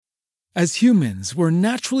As humans, we're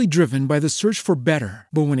naturally driven by the search for better.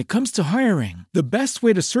 But when it comes to hiring, the best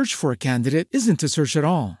way to search for a candidate isn't to search at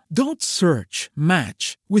all. Don't search,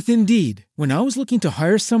 match with Indeed. When I was looking to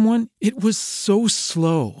hire someone, it was so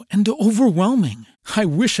slow and overwhelming. I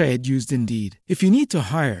wish I had used Indeed. If you need to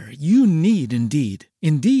hire, you need Indeed.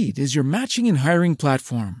 Indeed is your matching and hiring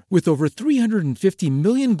platform with over 350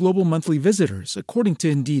 million global monthly visitors, according to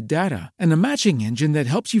Indeed data, and a matching engine that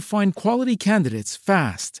helps you find quality candidates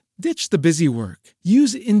fast. Ditch the busy work.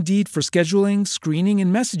 Use Indeed for scheduling, screening,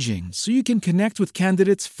 and messaging so you can connect with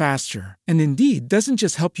candidates faster. And Indeed doesn't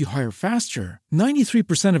just help you hire faster.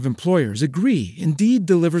 93% of employers agree Indeed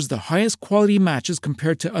delivers the highest quality matches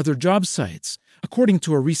compared to other job sites, according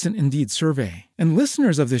to a recent Indeed survey. And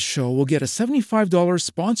listeners of this show will get a $75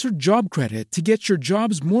 sponsored job credit to get your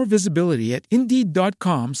jobs more visibility at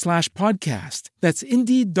Indeed.com/podcast. That's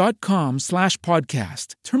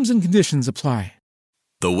Indeed.com/podcast. Terms and conditions apply.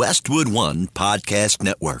 The Westwood One Podcast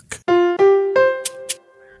Network.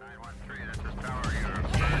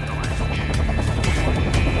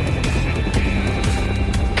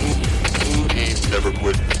 Never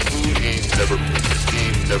quit.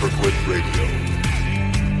 Never quit radio.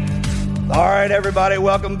 All right, everybody,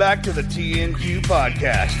 welcome back to the TNQ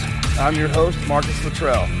podcast. I'm your host, Marcus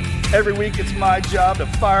Luttrell. Every week, it's my job to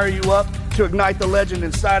fire you up, to ignite the legend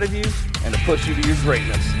inside of you, and to push you to your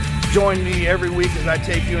greatness. Join me every week as I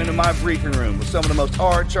take you into my briefing room with some of the most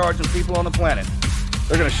hard-charging people on the planet.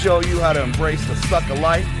 They're going to show you how to embrace the suck of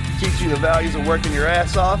life, teach you the values of working your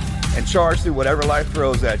ass off, and charge through whatever life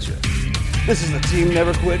throws at you. This is the Team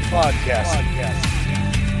Never Quit podcast.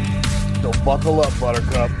 So buckle up,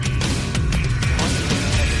 Buttercup.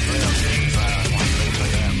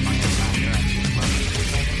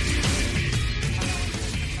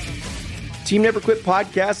 Team Never Quit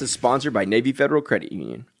podcast is sponsored by Navy Federal Credit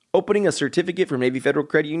Union. Opening a certificate from Navy Federal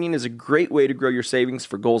Credit Union is a great way to grow your savings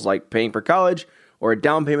for goals like paying for college or a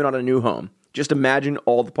down payment on a new home. Just imagine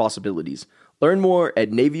all the possibilities. Learn more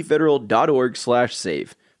at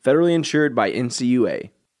NavyFederal.org/save. Federally insured by NCUA.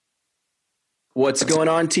 What's going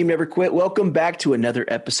on, Team Never Quit? Welcome back to another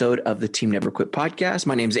episode of the Team Never Quit podcast.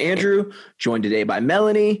 My name's Andrew, joined today by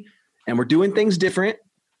Melanie, and we're doing things different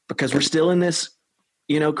because we're still in this,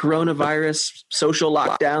 coronavirus social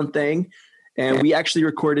lockdown thing. And we actually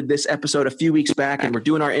recorded this episode a few weeks back, and we're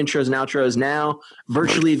doing our intros and outros now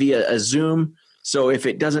virtually via a Zoom. So if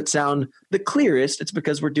it doesn't sound the clearest, it's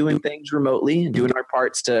because we're doing things remotely and doing our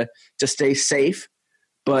parts to stay safe.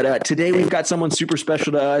 But today we've got someone super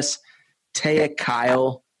special to us, Taya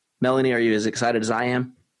Kyle. Melanie, are you as excited as I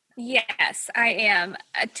am? Yes, I am.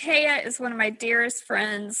 Taya is one of my dearest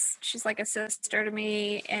friends. She's like a sister to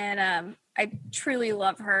me, and I truly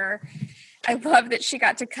love her. I love that she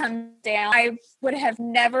got to come down. I would have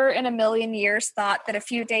never in a million years thought that a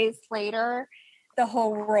few days later, the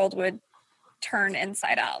whole world would turn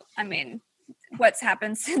inside out. I mean, what's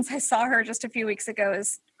happened since I saw her just a few weeks ago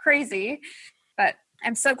is crazy, but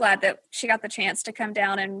I'm so glad that she got the chance to come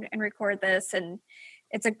down and record this, and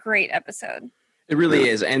it's a great episode. It really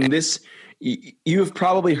is. And this, you've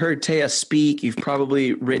probably heard Taya speak. You've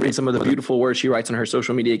probably written some of the beautiful words she writes on her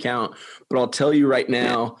social media account, but I'll tell you right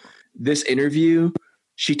now, this interview,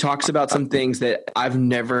 she talks about some things that I've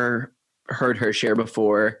never heard her share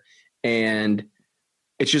before. And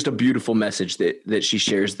it's just a beautiful message that she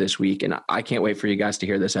shares this week. And I can't wait for you guys to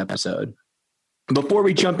hear this episode. Before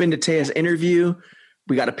we jump into Taya's interview,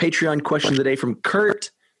 we got a Patreon question of the day from Kurt.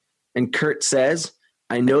 And Kurt says,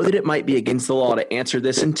 I know that it might be against the law to answer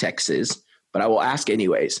this in Texas, but I will ask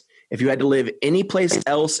anyways. If you had to live any place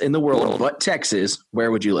else in the world but Texas, where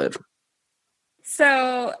would you live?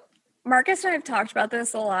 So Marcus and I have talked about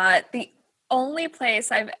this a lot. The only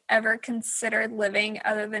place I've ever considered living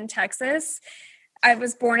other than Texas, I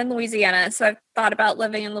was born in Louisiana, so I've thought about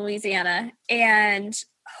living in Louisiana, and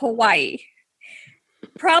Hawaii.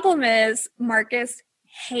 Problem is, Marcus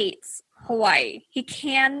hates Hawaii. He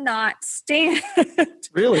cannot stand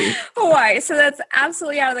Really? Hawaii. So that's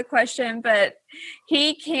absolutely out of the question, but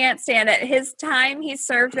he can't stand it. His time he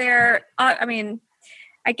served there, I mean,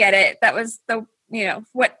 I get it. That was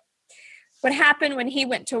what happened when he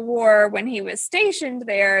went to war, when he was stationed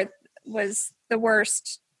there, was the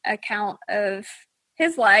worst account of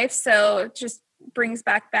his life. So it just brings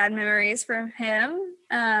back bad memories from him.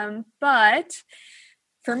 But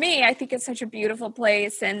for me, I think it's such a beautiful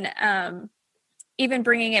place. And even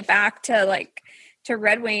bringing it back to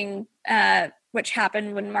Red Wing, which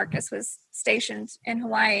happened when Marcus was stationed in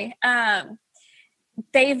Hawaii,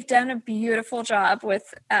 they've done a beautiful job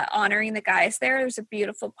with honoring the guys there. There's a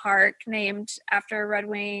beautiful park named after Red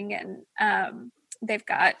Wing, and they've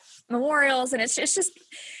got memorials, and it's just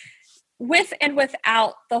with and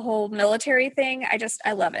without the whole military thing,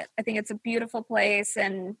 I love it. I think it's a beautiful place,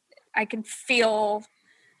 and I can feel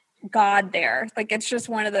God there. Like, it's just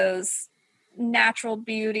one of those natural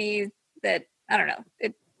beauty that, I don't know,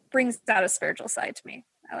 it brings out a spiritual side to me.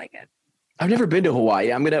 I like it. I've never been to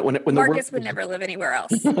Hawaii. I'm gonna when Marcus would never live anywhere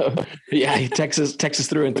else. Yeah, Texas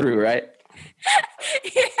through and through, right?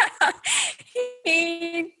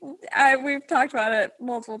 Yeah, we've talked about it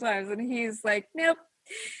multiple times, and he's like, "Nope,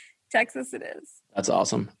 Texas it is." That's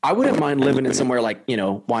awesome. I wouldn't mind living in somewhere like,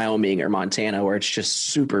 Wyoming or Montana, where it's just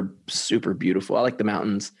super, super beautiful. I like the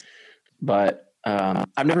mountains, but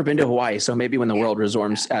I've never been to Hawaii, so maybe when the world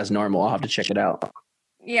resumes as normal, I'll have to check it out.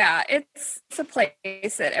 Yeah, it's a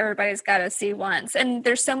place that everybody's got to see once. And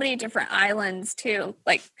there's so many different islands too,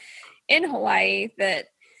 like in Hawaii, that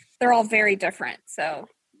they're all very different. So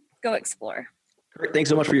go explore. Great.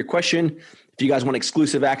 Thanks so much for your question. If you guys want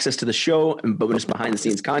exclusive access to the show and bonus behind the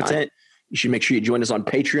scenes content, you should make sure you join us on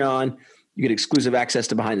Patreon. You get exclusive access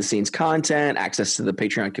to behind the scenes content, access to the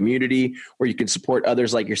Patreon community where you can support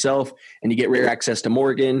others like yourself, and you get rare access to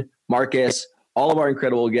Morgan, Marcus, all of our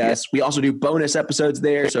incredible guests. We also do bonus episodes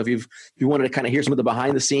there. So if you wanted to kind of hear some of the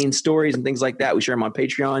behind the scenes stories and things like that, we share them on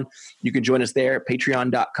Patreon. You can join us there at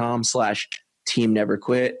patreon.com/Team Never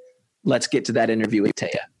Quit. Let's get to that interview with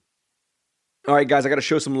Taya. All right, guys, I got to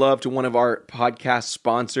show some love to one of our podcast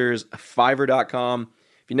sponsors, Fiverr.com.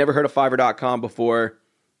 If you never heard of Fiverr.com before,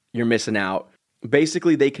 you're missing out.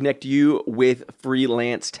 Basically, they connect you with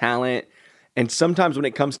freelance talent. And sometimes when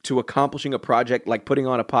it comes to accomplishing a project like putting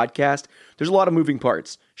on a podcast, there's a lot of moving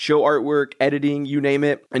parts. Show artwork, editing, you name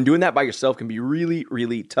it. And doing that by yourself can be really,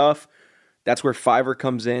 really tough. That's where Fiverr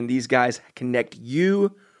comes in. These guys connect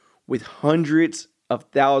you with hundreds of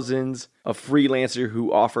thousands of freelancers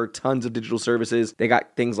who offer tons of digital services. They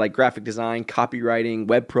got things like graphic design, copywriting,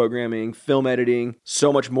 web programming, film editing,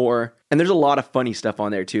 so much more. And there's a lot of funny stuff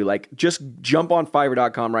on there too. Like, just jump on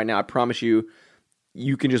Fiverr.com right now. I promise you,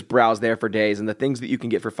 you can just browse there for days, and the things that you can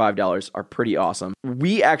get for $5 are pretty awesome.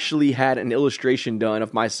 We actually had an illustration done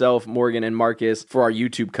of myself, Morgan, and Marcus for our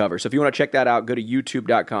YouTube cover. So if you want to check that out, go to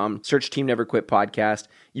youtube.com, search Team Never Quit Podcast.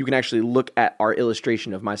 You can actually look at our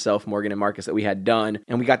illustration of myself, Morgan, and Marcus that we had done.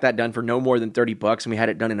 And we got that done for no more than $30, and we had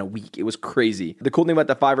it done in a week. It was crazy. The cool thing about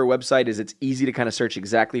the Fiverr website is it's easy to kind of search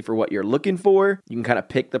exactly for what you're looking for. You can kind of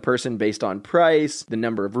pick the person based on price, the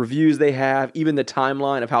number of reviews they have, even the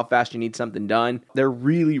timeline of how fast you need something done. They're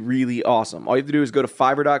really, really awesome. All you have to do is go to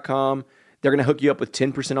Fiverr.com. They're going to hook you up with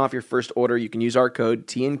 10% off your first order. You can use our code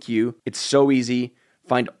TNQ. It's so easy.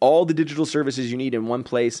 Find all the digital services you need in one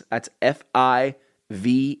place. That's FIVERR.com,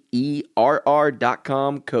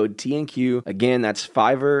 code TNQ. Again, that's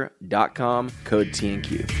Fiverr.com, code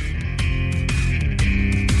TNQ.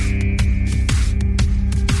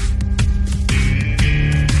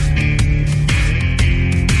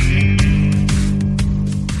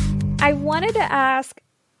 I wanted to ask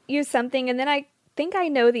you something, and then I think I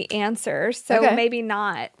know the answer, so maybe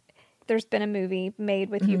not. There's been a movie made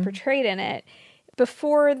with you portrayed in it.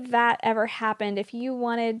 Before that ever happened, if you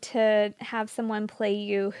wanted to have someone play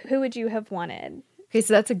you, who would you have wanted? Okay,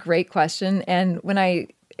 so that's a great question. And when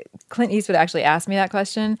Clint Eastwood actually asked me that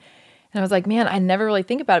question, and I was like, man, I never really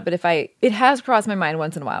think about it, but it has crossed my mind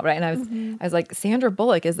once in a while, right? And I was like, Sandra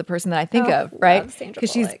Bullock is the person that I think of, right?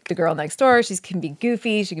 Because she's the girl next door. She can be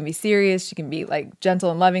goofy, she can be serious, she can be like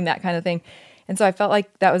gentle and loving, that kind of thing. And so I felt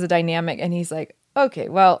like that was a dynamic. And he's like, okay,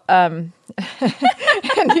 well, and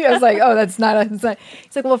he was like, oh, that's not. He's like,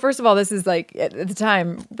 well, first of all, this is like, at the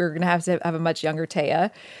time, we're going to have a much younger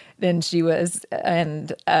Taya than she was.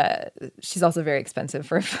 And she's also very expensive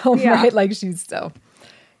for a film, right? Like, she's so...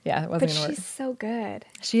 Yeah, it wasn't going to work. But she's so good.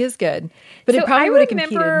 She is good. But it probably would have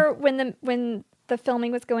competed. I remember when the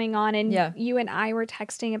filming was going on, and you and I were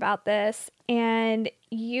texting about this, and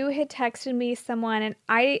you had texted me someone, and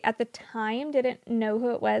I, at the time, didn't know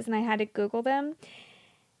who it was, and I had to Google them.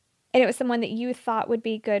 And it was someone that you thought would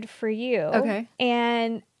be good for you. Okay.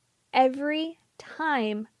 And every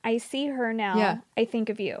time I see her now, I think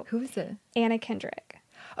of you. Who is it? Anna Kendrick.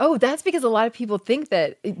 Oh, that's because a lot of people think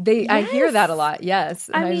that I hear that a lot. Yes.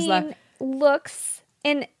 And I mean, looks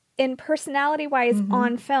and personality wise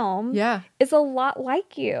on film is a lot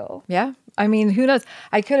like you. Yeah. I mean, who knows?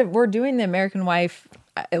 We're doing The American Wife.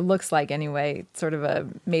 It looks like anyway, sort of a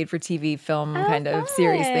made for TV film kind of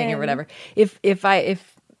series thing or whatever. If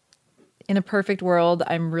in a perfect world,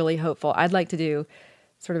 I'm really hopeful. I'd like to do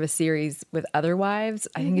sort of a series with other wives.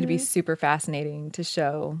 I think it'd be super fascinating to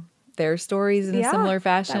show their stories in a similar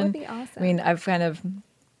fashion. That would be awesome. I mean,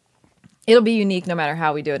 it'll be unique no matter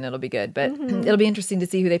how we do it, and it'll be good. But it'll be interesting to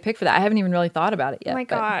see who they pick for that. I haven't even really thought about it yet. Oh my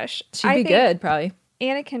gosh. She'd be good, probably.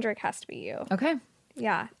 Anna Kendrick has to be you. Okay.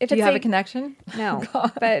 Yeah. If Do you it's have a connection? No,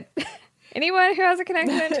 but anyone who has a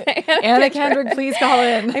connection to Anna Kendrick, please call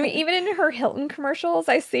in. I mean, even in her Hilton commercials,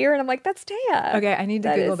 I see her and I'm like, that's Taya. Okay, I need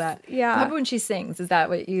to Google that. Yeah. How about when she sings? Is that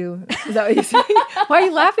what you see? Why are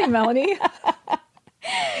you laughing, Melanie?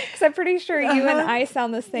 Because I'm pretty sure you and I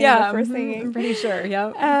sound the same if we're singing. I'm pretty sure,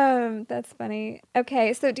 yeah. That's funny.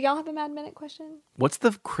 Okay, so do y'all have a Mad Minute question? What's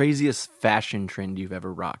the craziest fashion trend you've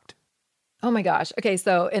ever rocked? Oh my gosh. Okay,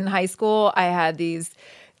 so in high school, I had these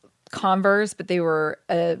Converse, but they were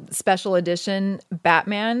a special edition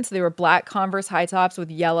Batman. So they were black Converse high tops with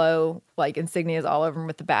yellow like insignias all over them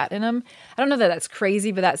with the bat in them. I don't know that that's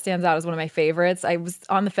crazy, but that stands out as one of my favorites. I was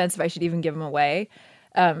on the fence if I should even give them away.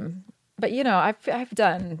 But you know, I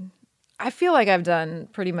feel like I've done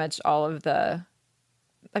pretty much I've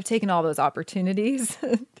taken all those opportunities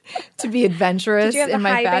to be adventurous in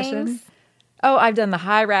my fashion. Bangs? Oh, I've done the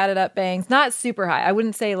high ratted up bangs, not super high. I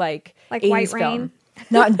wouldn't say like White Rain.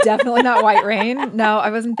 Definitely not White Rain. No,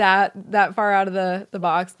 I wasn't that far out of the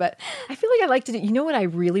box, but I feel like I like to do, you know what I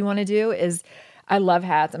really want to do is I love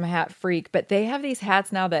hats. I'm a hat freak, but they have these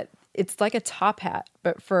hats now that it's like a top hat,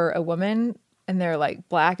 but for a woman. And they're like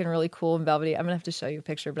black and really cool and velvety. I'm gonna have to show you a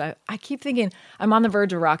picture, but I keep thinking I'm on the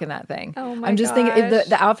verge of rocking that thing. Oh my I'm just gosh. thinking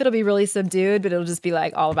the outfit will be really subdued, but it'll just be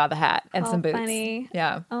like all about the hat and some boots. Funny.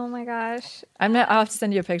 Yeah. Oh my gosh. I'll have to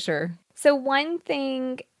send you a picture. So one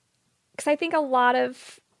thing, because I think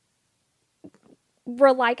we're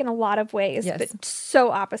alike in a lot of ways, yes. but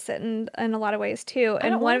so opposite in a lot of ways too. And I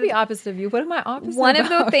don't want to be opposite of you. What am I opposite One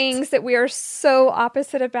about? of the things that we are so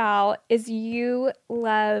opposite about is you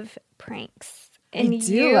love pranks. And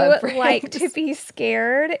you like to be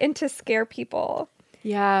scared and to scare people.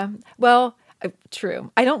 Yeah. Well,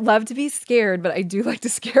 true. I don't love to be scared, but I do like to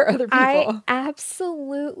scare other people. I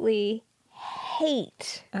absolutely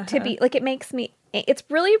hate to be, like, it makes me, it's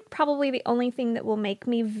really probably the only thing that will make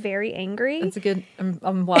me very angry. That's a good,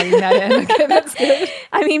 I'm logging that in. Okay, that's good.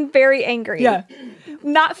 I mean, very angry. Yeah.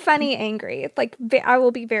 Not funny angry. Like, I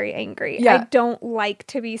will be very angry. Yeah. I don't like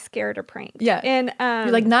to be scared or pranked. Yeah. And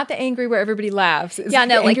you're like, not the angry where everybody laughs. It's yeah,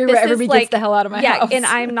 no, angry like, where everybody gets the hell out of my house. Yeah, and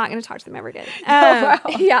I'm not going to talk to them ever again. Wow.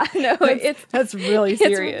 Yeah, no, that's really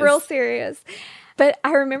serious. It's real serious. But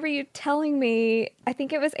I remember you telling me, I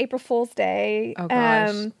think it was April Fool's Day. Oh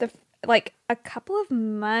gosh. Like a couple of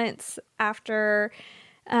months after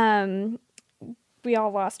we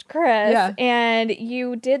all lost Chris. Yeah. And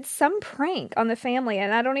you did some prank on the family.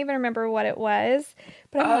 And I don't even remember what it was.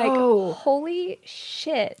 But I'm like, holy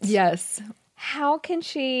shit. Yes. How can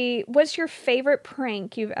she... What's your favorite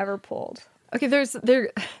prank you've ever pulled? Okay,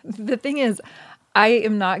 the thing is, I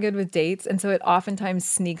am not good with dates. And so it oftentimes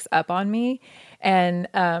sneaks up on me. And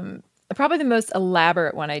probably the most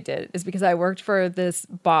elaborate one I did is because I worked for this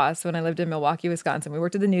boss when I lived in Milwaukee, Wisconsin. We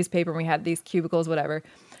worked at the newspaper and we had these cubicles, whatever.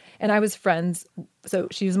 And I was friends. So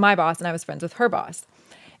she was my boss and I was friends with her boss.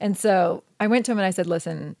 And so I went to him and I said,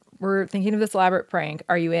 listen, we're thinking of this elaborate prank.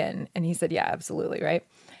 Are you in? And he said, yeah, absolutely. Right.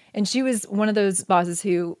 And she was one of those bosses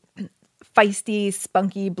who feisty,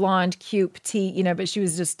 spunky, blonde, cute, petite, you know, but she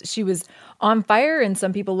was on fire and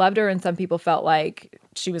some people loved her and some people felt like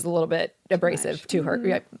she was a little bit abrasive to her.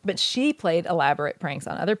 Yeah. But she played elaborate pranks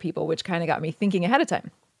on other people, which kind of got me thinking ahead of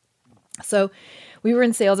time. So we were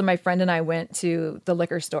in sales and my friend and I went to the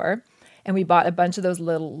liquor store and we bought a bunch of those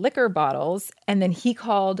little liquor bottles. And then he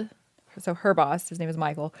called, so her boss, his name was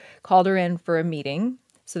Michael, called her in for a meeting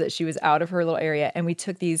so that she was out of her little area. And we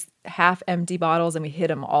took these half empty bottles and we hid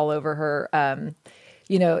them all over her,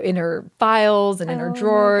 you know, in her files and in her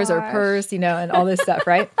drawers or purse, you know, and all this stuff.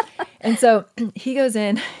 Right. And so he goes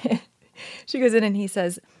in, she goes in and he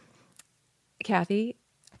says, Kathy,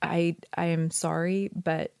 I am sorry,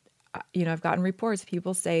 but you know, I've gotten reports.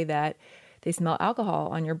 People say that they smell alcohol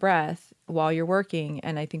on your breath while you're working.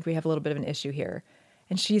 And I think we have a little bit of an issue here.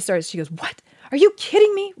 And she goes, what? Are you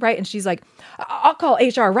kidding me? Right. And she's like, I'll call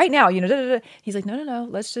HR right now. You know, da, da, da. He's like, no.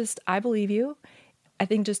 I believe you. I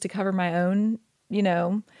think just to cover my own, you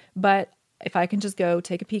know, but if I can just go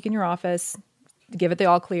take a peek in your office, give it the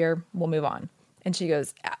all clear, we'll move on. And she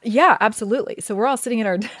goes, yeah, absolutely. So we're all sitting at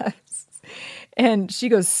our desks. And she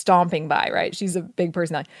goes stomping by, right? She's a big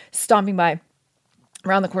person, stomping by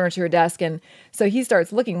around the corner to her desk. And so he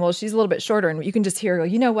starts looking. Well, she's a little bit shorter and you can just hear her go,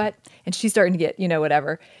 you know what? And she's starting to get, you know,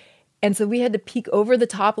 whatever. And so we had to peek over the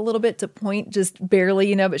top a little bit to point just barely,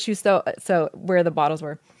 you know, but she was so where the bottles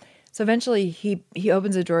were. So eventually he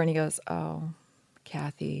opens a drawer and he goes, oh,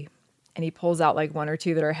 Kathy. And he pulls out like one or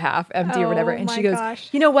two that are half empty or whatever. And she goes,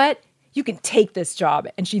 you know what? you can take this job.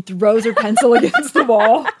 And she throws her pencil against the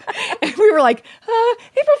wall. And we were like,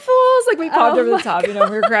 April Fools. Like we popped over the top, you know,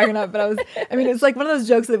 we were cracking up. But it's like one of those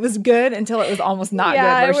jokes that was good until it was almost not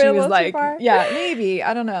good. Where she was like, yeah, maybe,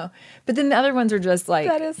 I don't know. But then the other ones are just like,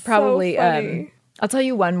 that is probably, so funny. I'll tell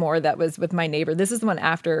you one more that was with my neighbor. This is the one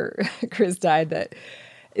after Chris died that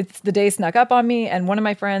it's the day snuck up on me. And one of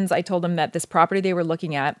my friends, I told him that this property they were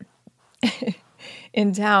looking at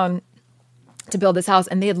in town to build this house,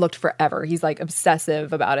 and they had looked forever. He's like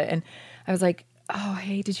obsessive about it. And I was like, oh,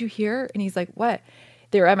 hey, did you hear? And he's like, what?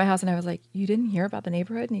 They were at my house, and I was like, you didn't hear about the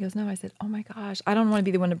neighborhood? And he goes, no. I said, oh my gosh, I don't want to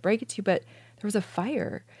be the one to break it to you, but there was a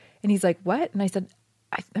fire. And he's like, what? And I said,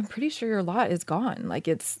 I'm pretty sure your lot is gone. Like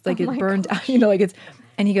it's like it burned out, you know, like it's,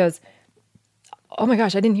 and he goes, oh my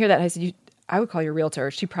gosh, I didn't hear that. And I said, I would call your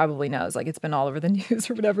realtor. She probably knows, like it's been all over the news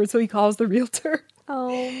or whatever. So he calls the realtor.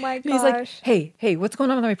 Oh my gosh. And he's like, hey, what's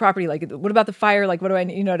going on with my property? Like, what about the fire? Like, what do I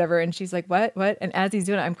need? You know, whatever. And she's like, what? And as he's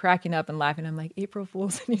doing it, I'm cracking up and laughing. I'm like, April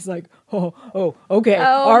Fools. And he's like, oh, okay.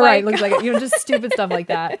 All right. Looks like it. You know, just stupid stuff like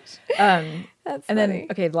that. That's and funny. then,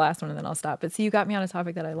 okay, the last one, and then I'll stop. But see, you got me on a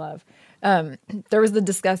topic that I love. There was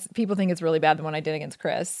the people think it's really bad, the one I did against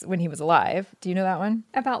Chris when he was alive. Do you know that one?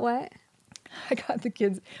 About what? I got the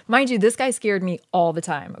kids. Mind you, this guy scared me all the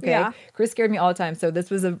time, okay? Yeah. Chris scared me all the time, so this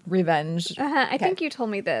was a revenge. I think you told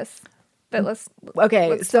me this, but let's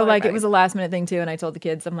so like it was a last minute thing too, and I told the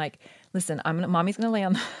kids, I'm like, listen, mommy's gonna lay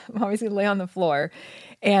on the floor.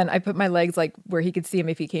 And I put my legs like where he could see him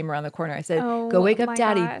if he came around the corner. I said, go wake up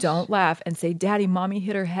daddy, don't laugh, and say, daddy, mommy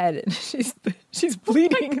hit her head. And she's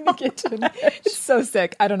bleeding in the kitchen. It's so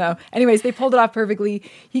sick. I don't know. Anyways, they pulled it off perfectly.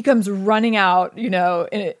 He comes running out, you know,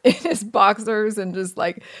 in his boxers and just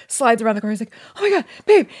like slides around the corner. He's like, oh my God,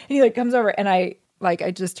 babe. And he like comes over, and I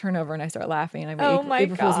just turn over and I start laughing. And I'm like,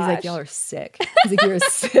 April Fools. He's like, y'all are sick. He's like, you're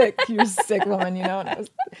a sick woman, you know? And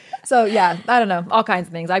so yeah, I don't know, all kinds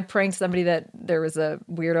of things. I pranked somebody that there was a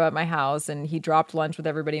weirdo at my house, and he dropped lunch with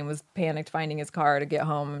everybody and was panicked finding his car to get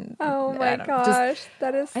home. Oh my gosh,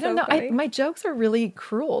 that is so I don't know. funny. My jokes are really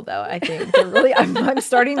cruel though, I think. They're really, I'm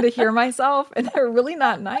starting to hear myself, and they're really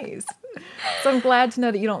not nice. So I'm glad to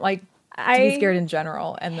know that you don't like to be scared in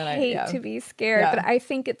general. And then I hate to be scared, but I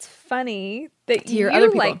think it's funny that you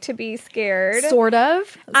other like to be scared. Sort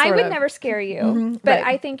of. I would never scare you, but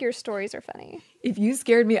I think your stories are funny. If you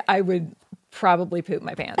scared me, I would probably poop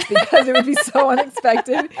my pants because it would be so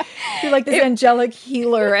unexpected. You're like this angelic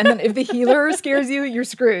healer, and then if the healer scares you, you're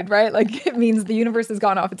screwed, right? Like it means the universe has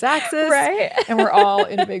gone off its axis, right? And we're all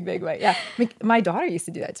in a big, big way. Yeah, my daughter used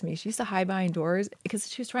to do that to me. She used to hide behind doors because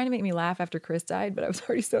she was trying to make me laugh after Chris died, but I was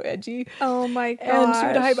already so edgy. Oh my gosh! And she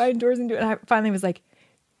would hide behind doors and do it. And I finally was like,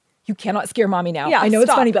 you cannot scare mommy now. Yeah, I know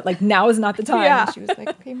it's funny, but like now is not the time. Yeah. And she was like,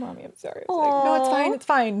 okay, mommy, I'm sorry. I was like, no, it's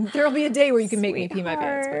fine. There'll be a day where you can make me pee my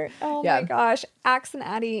pants. But, oh my gosh. Axe and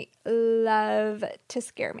Addie love to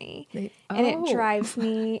scare me. And it drives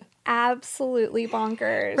me absolutely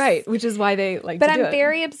bonkers. Right, which is why they like to do it. But I'm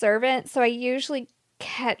very observant, so I usually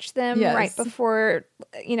catch them right before,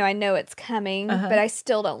 you know, I know it's coming, but I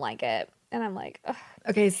still don't like it. And I'm like, ugh.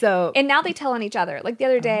 Okay, so... And now they tell on each other. Like the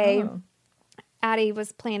other day... Addie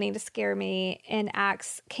was planning to scare me, and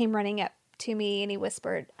Axe came running up to me, and he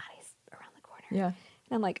whispered, Addie's around the corner. Yeah. And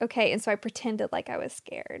I'm like, okay. And so I pretended like I was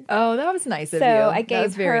scared. Oh, that was nice of you. So I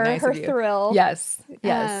gave her her thrill. Yes.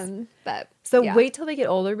 Wait till they get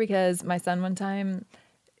older, because my son one time,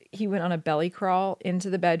 he went on a belly crawl into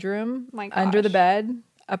the bedroom, under the bed,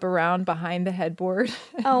 up around behind the headboard.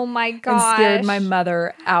 Oh my gosh. And scared my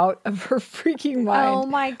mother out of her freaking mind. Oh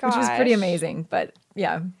my gosh. Which was pretty amazing, but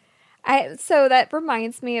yeah. So that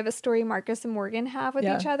reminds me of a story Marcus and Morgan have with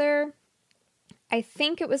each other. I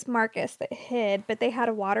think it was Marcus that hid, but they had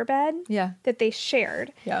a waterbed that they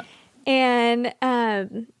shared. Yeah. And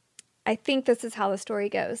I think this is how the story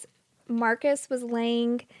goes. Marcus was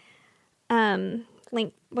laying,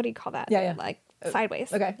 what do you call that? Yeah. Like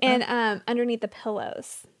sideways. Okay. And underneath the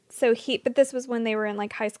pillows. So but this was when they were in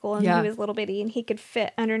like high school, and he was little bitty, and he could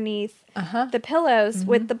fit underneath the pillows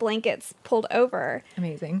with the blankets pulled over.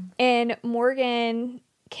 Amazing. And Morgan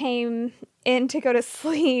came in to go to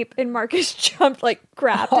sleep, and Marcus jumped, like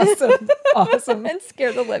grabbed him. Awesome. And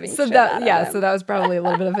scared the living shit out of him. So that was probably a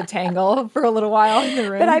little bit of a tangle for a little while in the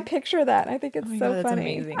room. But I picture that. I think it's so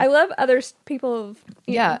funny. Amazing. I love other people,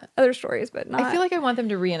 other stories, but not. I feel like I want them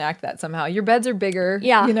to reenact that somehow. Your beds are bigger.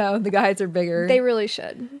 Yeah. You know, the guys are bigger. They really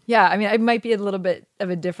should. Yeah. I mean, it might be a little bit of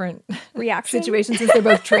a different reaction situation since they're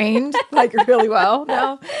both trained like really well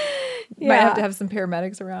now. Might have to have some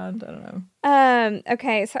paramedics around. I don't know.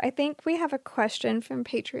 Okay, so I think we have a question from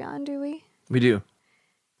Patreon, do we? We do.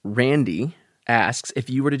 Randy asks, if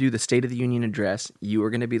you were to do the State of the Union address, you were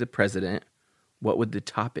going to be the president, what would the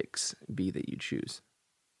topics be that you choose?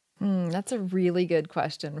 That's a really good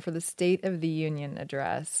question for the State of the Union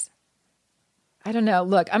address. I don't know.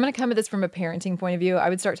 Look, I'm going to come at this from a parenting point of view. I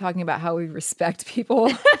would start talking about how we respect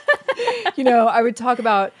people. I would talk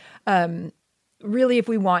about really if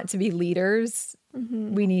we want to be leaders,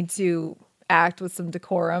 we need to act with some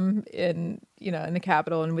decorum in the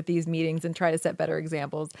Capitol and with these meetings and try to set better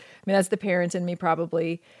examples. I mean, that's the parent in me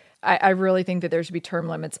probably. I really think that there should be term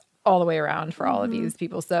limits all the way around for all of these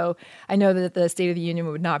people. So I know that the State of the Union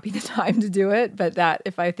would not be the time to do it, but that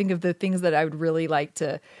if I think of the things that I would really like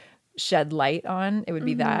to shed light on, it would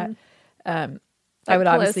be that. I would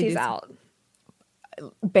obviously Pelosi's out.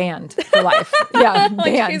 Banned for life. Yeah, Like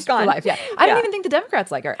banned she's for gone. life. Yeah, I don't even think the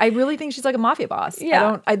Democrats like her. I really think she's like a mafia boss.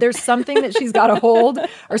 Yeah. There's something that she's got to hold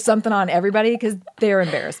or something on everybody because they're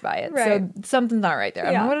embarrassed by it. Right. So something's not right there.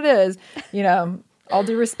 I don't Yeah. know what it is. All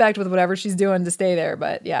due respect with whatever she's doing to stay there,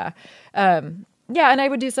 but yeah. And I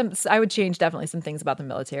would change definitely some things about the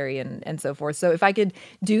military and so forth. So if I could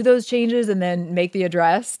do those changes and then make the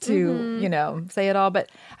address to, say it all. But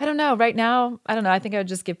I don't know. Right now, I don't know. I think I would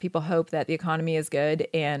just give people hope that the economy is good,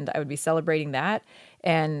 and I would be celebrating that.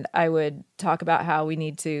 And I would talk about how we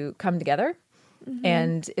need to come together,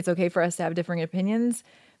 and it's okay for us to have differing opinions.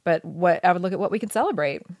 But I would look at what we can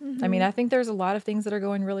celebrate. I mean, I think there's a lot of things that are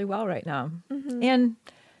going really well right now. And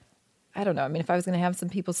I don't know. I mean, if I was going to have some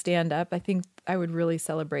people stand up, I think I would really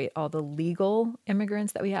celebrate all the legal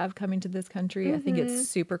immigrants that we have coming to this country. I think it's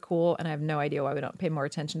super cool, and I have no idea why we don't pay more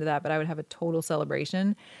attention to that, but I would have a total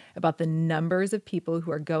celebration about the numbers of people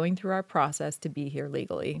who are going through our process to be here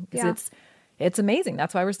legally. Because it's amazing.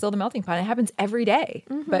 That's why we're still the melting pot. It happens every day,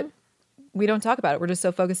 but we don't talk about it. We're just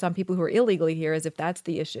so focused on people who are illegally here as if that's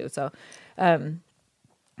the issue. So, and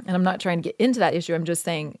I'm not trying to get into that issue. I'm just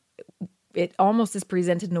saying it almost is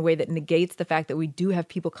presented in a way that negates the fact that we do have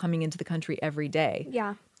people coming into the country every day.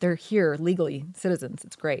 Yeah. They're here legally, citizens.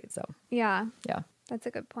 It's great. So, Yeah. yeah. That's a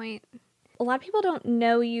good point. A lot of people don't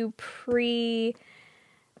know you pre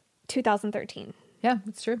 2013. Yeah,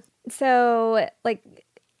 that's true. So,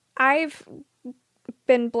 I've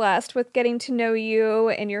been blessed with getting to know you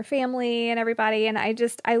and your family and everybody. And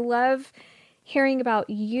I love hearing about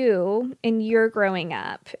you and your growing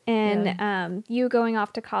up and you going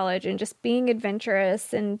off to college and just being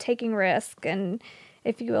adventurous and taking risk. And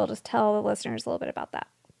if you will, just tell the listeners a little bit about that.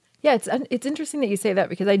 Yeah, it's interesting that you say that,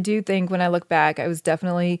 because I do think when I look back, I was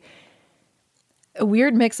definitely a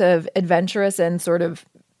weird mix of adventurous and sort of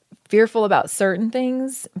fearful about certain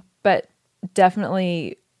things, but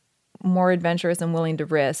definitely more adventurous and willing to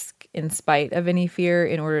risk in spite of any fear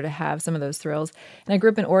in order to have some of those thrills. And I grew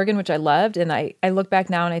up in Oregon, which I loved. And I look back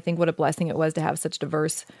now and I think what a blessing it was to have such a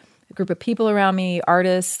diverse group of people around me,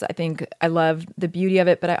 artists. I think I loved the beauty of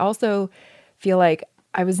it, but I also feel like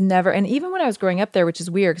I was never, and even when I was growing up there, which is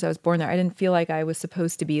weird because I was born there, I didn't feel like I was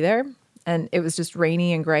supposed to be there. And it was just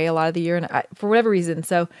rainy and gray a lot of the year. And for whatever reason,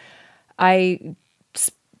 so I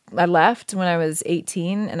left when I was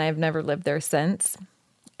 18 and I've never lived there since.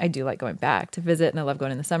 I do like going back to visit, and I love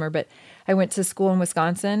going in the summer, but I went to school in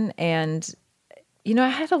Wisconsin, and, I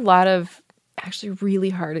had a lot of actually really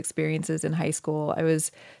hard experiences in high school. I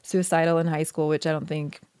was suicidal in high school, which I don't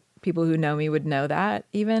think people who know me would know that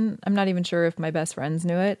even. I'm not even sure if my best friends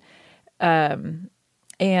knew it. And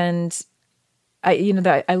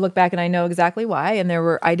I look back and I know exactly why. And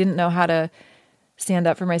I didn't know how to stand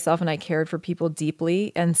up for myself, and I cared for people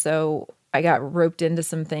deeply. And so I got roped into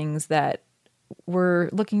some things that were,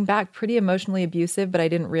 looking back, pretty emotionally abusive, but I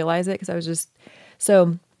didn't realize it because I was just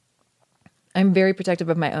so. I'm very protective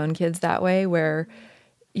of my own kids that way, where,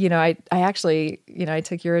 I actually, I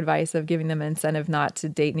took your advice of giving them an incentive not to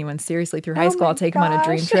date anyone seriously through high school. I'll take them on a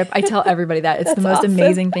dream trip. I tell everybody that. It's the most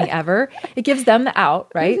amazing thing ever. It gives them the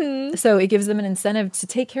out, right? Mm-hmm. So it gives them an incentive to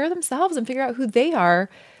take care of themselves and figure out who they are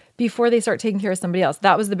before they start taking care of somebody else.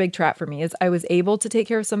 That was the big trap for me, is I was able to take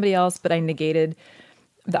care of somebody else, but I negated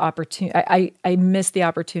the opportunity. I missed the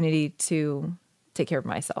opportunity to take care of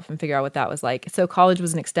myself and figure out what that was like. So college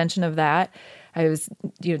was an extension of that. I was,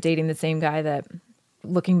 dating the same guy that,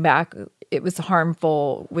 looking back, it was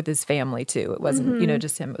harmful with his family too. It wasn't,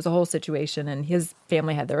 just him. It was a whole situation, and his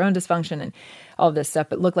family had their own dysfunction and all of this stuff,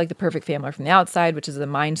 but looked like the perfect family from the outside, which is a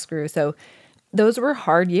mind screw. So those were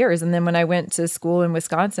hard years. And then when I went to school in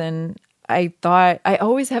Wisconsin, I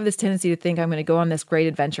always have this tendency to think I'm going to go on this great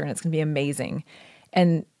adventure and it's going to be amazing.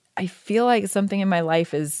 And I feel like something in my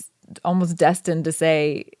life is almost destined to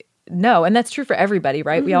say no. And that's true for everybody,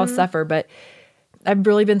 right? Mm-hmm. We all suffer, but I've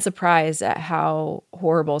really been surprised at how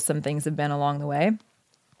horrible some things have been along the way.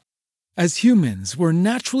 As humans, we're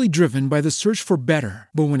naturally driven by the search for better.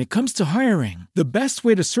 But when it comes to hiring, the best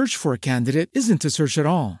way to search for a candidate isn't to search at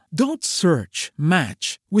all. Don't search,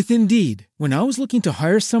 match with Indeed. When I was looking to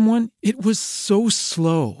hire someone, it was so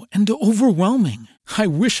slow and overwhelming. I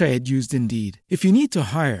wish I had used Indeed. If you need to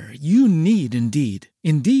hire, you need Indeed.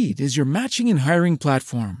 Indeed is your matching and hiring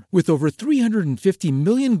platform with over 350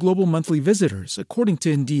 million global monthly visitors, according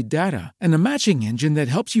to Indeed data, and a matching engine that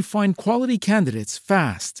helps you find quality candidates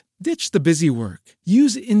fast. Ditch the busy work.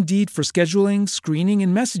 Use Indeed for scheduling, screening,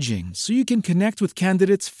 and messaging so you can connect with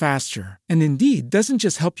candidates faster. And Indeed doesn't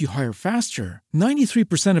just help you hire faster.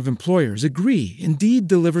 93% of employers agree Indeed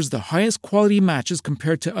delivers the highest quality matches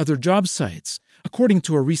compared to other job sites, according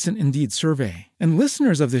to a recent Indeed survey. And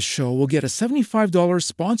listeners of this show will get a $75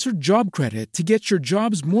 sponsored job credit to get your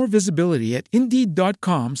jobs more visibility at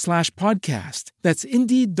Indeed.com/podcast. That's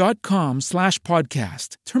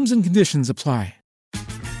Indeed.com/podcast. Terms and conditions apply.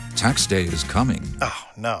 Tax day is coming. Oh,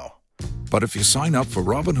 no. But if you sign up for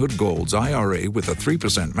Robinhood Gold's IRA with a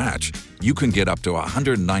 3% match, you can get up to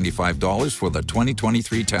 $195 for the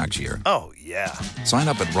 2023 tax year. Oh, yeah. Sign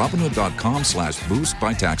up at Robinhood.com/boost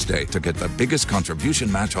by tax day to get the biggest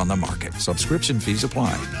contribution match on the market. Subscription fees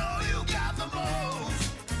apply.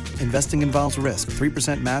 Investing involves risk.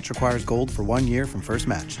 3% match requires gold for 1 year from first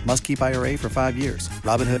match. Must keep IRA for 5 years.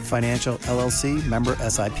 Robinhood Financial, LLC, member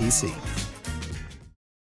SIPC.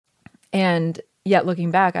 And yet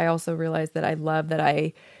looking back, I also realized that I love that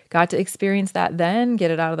I got to experience that then,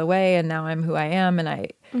 get it out of the way, and now I'm who I am, and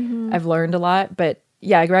I've learned a lot. But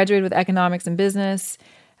yeah, I graduated with economics and business,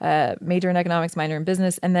 major in economics, minor in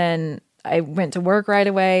business, and then I went to work right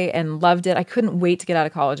away and loved it. I couldn't wait to get out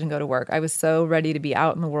of college and go to work. I was so ready to be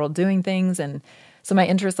out in the world doing things, and so my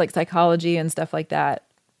interests like psychology and stuff like that,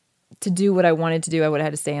 to do what I wanted to do, I would have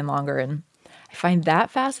had to stay in longer. And I find that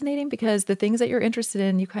fascinating because the things that you're interested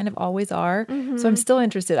in, you kind of always are. So I'm still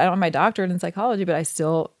interested. I don't have my doctorate in psychology, but I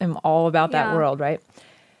still am all about that world, right?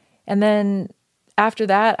 And then after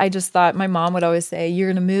that, I just thought, my mom would always say, you're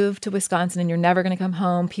going to move to Wisconsin and you're never going to come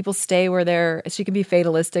home. People stay where they're, she can be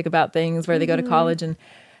fatalistic about things, where they go to college. And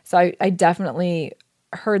so I definitely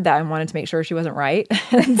heard that and wanted to make sure she wasn't right.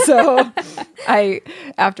 And so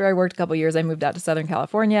after I worked a couple of years, I moved out to Southern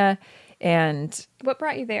California. And What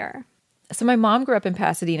brought you there? so my mom grew up in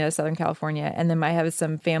Pasadena, Southern California, and then I have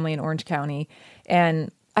some family in Orange County.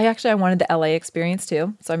 And I wanted the LA experience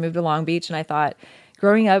too. So I moved to Long Beach, and I thought,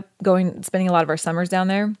 growing up, spending a lot of our summers down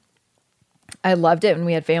there, I loved it, and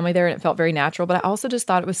we had family there, and it felt very natural. But I also just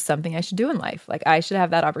thought it was something I should do in life. Like, I should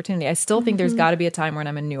have that opportunity. I still think there's got to be a time when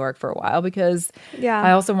I'm in New York for a while, because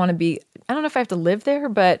I also want to be, I don't know if I have to live there,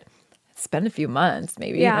 but spend a few months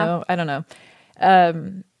maybe, you know, I don't know.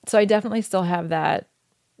 So I definitely still have that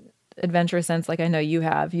adventurous sense, like I know you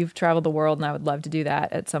have. You've traveled the world, and I would love to do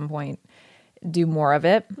that at some point, do more of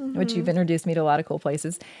it, which you've introduced me to a lot of cool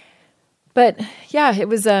places. But yeah, it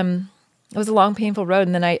was a long, painful road.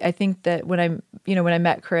 And then I think that when I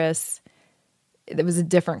met Chris, it was a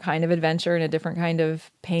different kind of adventure and a different kind of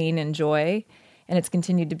pain and joy. And it's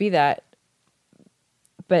continued to be that.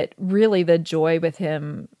 But really the joy with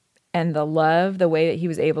him and the love, the way that he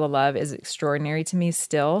was able to love, is extraordinary to me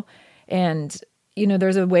still. And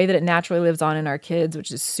there's a way that it naturally lives on in our kids,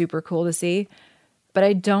 which is super cool to see. But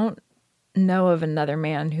I don't know of another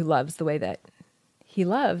man who loves the way that he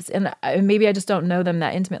loves. And maybe I just don't know them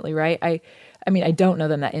that intimately, right? I don't know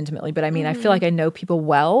them that intimately, but I feel like I know people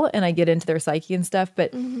well, and I get into their psyche and stuff.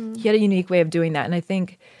 But he had a unique way of doing that. And I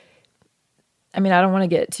think, I don't want to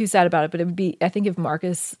get too sad about it, but it would be, I think if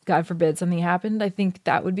Marcus, God forbid, something happened, I think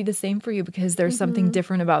that would be the same for you, because there's something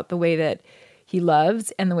different about the way that he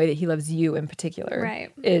loves, and the way that he loves you in particular. Right.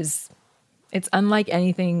 It's unlike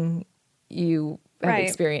anything you have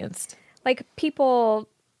experienced. Like, people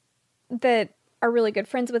that are really good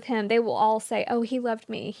friends with him, they will all say, "Oh, he loved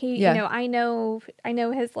me. I know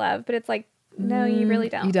his love." But it's like, no, you really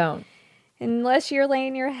don't. You don't. Unless you're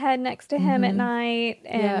laying your head next to him at night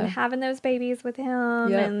and having those babies with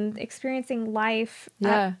him and experiencing life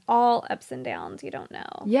at all ups and downs, you don't know.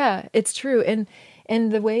 Yeah, it's true. And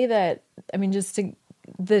the way that,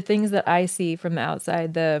 the things that I see from the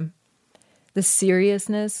outside, the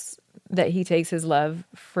seriousness that he takes his love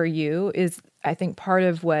for you is, I think, part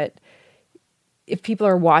of what, if people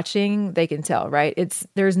are watching, they can tell, right?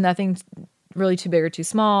 There's nothing really too big or too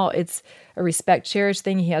small. It's a respect, cherish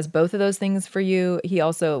thing. He has both of those things for you. He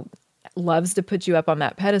also loves to put you up on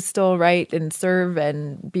that pedestal, right? And serve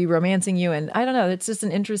and be romancing you. And I don't know, it's just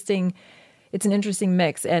an interesting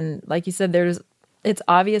mix. And like you said, it's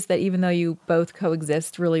obvious that even though you both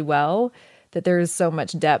coexist really well, that there is so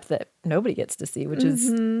much depth that nobody gets to see, which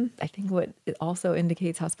is, I think, what it also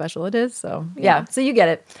indicates how special it is. So yeah, so you get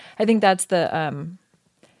it. I think that's the,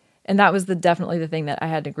 and that was definitely the thing that I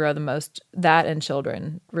had to grow the most. That and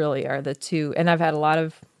children really are the two. And I've had a lot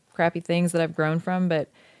of crappy things that I've grown from, but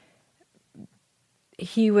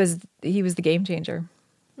he was the game changer.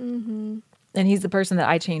 Mm-hmm. And he's the person that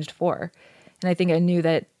I changed for. And I think I knew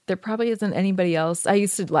that there probably isn't anybody else. I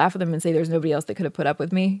used to laugh at him and say there's nobody else that could have put up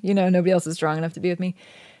with me. You know, nobody else is strong enough to be with me.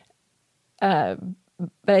 But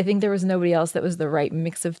I think there was nobody else that was the right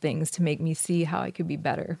mix of things to make me see how I could be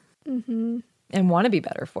better and want to be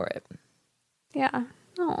better for it. Yeah.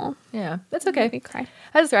 Oh, yeah, that's okay. Made me cry.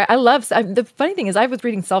 That's right. The funny thing is I was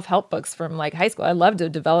reading self-help books from like high school. I love to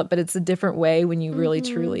develop, but it's a different way when you really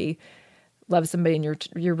truly love somebody and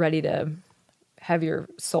you're ready to have your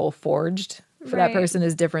soul forged for that person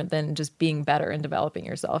is different than just being better and developing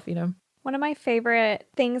yourself, you know? One of my favorite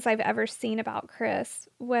things I've ever seen about Chris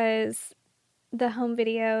was the home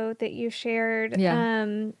video that you shared. Yeah.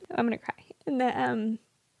 I'm going to cry. And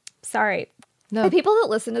sorry. No. The people that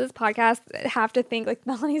listen to this podcast have to think like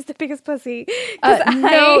Melanie's the biggest pussy.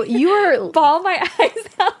 No, you are bawl my eyes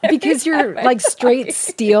out because you're like straight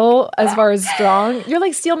steel as far as strong. You're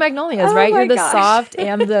like steel magnolias, right? You're the soft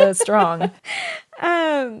and the strong.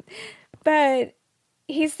 But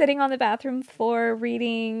he's sitting on the bathroom floor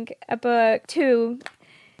reading a book to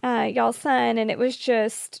y'all's son, and it was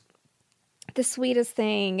just the sweetest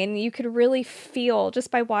thing. And you could really feel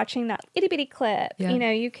just by watching that itty bitty clip, you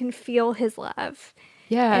know, you can feel his love.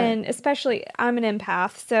 Yeah. And especially I'm an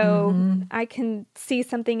empath, so I can see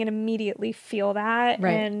something and immediately feel that.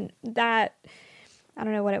 Right. And that, I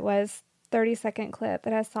don't know what it was, 30-second clip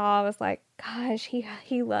that I saw, I was like, gosh,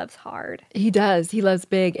 he loves hard. He does. He loves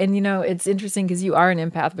big. And, you know, it's interesting because you are an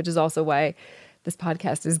empath, which is also why this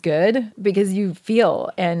podcast is good, because you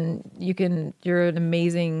feel and you're an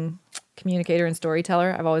amazing communicator and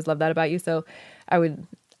storyteller. I've always loved that about you. So I would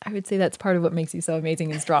say that's part of what makes you so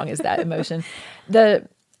amazing and strong is that emotion. That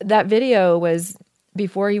video was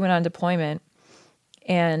before he went on deployment,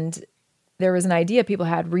 and there was an idea people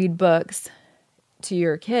had, read books to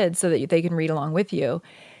your kids so that they can read along with you.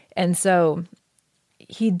 And so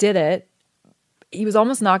he did it. He was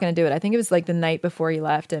almost not going to do it. I think it was like the night before he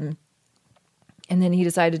left, and then he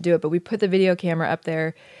decided to do it. But we put the video camera up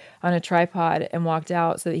there on a tripod and walked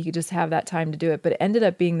out so that he could just have that time to do it. But it ended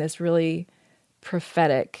up being this really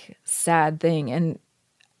prophetic, sad thing. And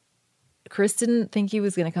Chris didn't think he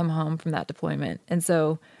was going to come home from that deployment. And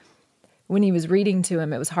so when he was reading to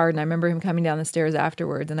him, it was hard. And I remember him coming down the stairs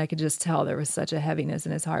afterwards, and I could just tell there was such a heaviness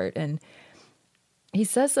in his heart. And he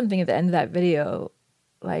says something at the end of that video,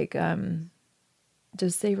 like,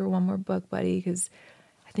 just savor one more book, buddy, because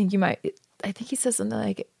I think he says something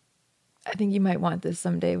like, I think you might want this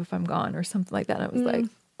someday if I'm gone, or something like that. And I was like,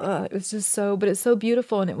 it was just but it's so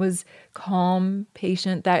beautiful. And it was calm,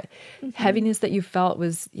 patient. That heaviness that you felt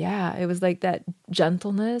was, it was like that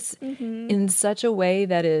gentleness in such a way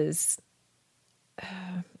that is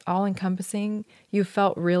all encompassing. You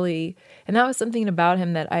felt really, and that was something about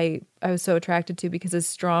him that I was so attracted to, because as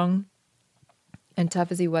strong and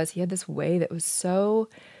tough as he was, he had this way that was so,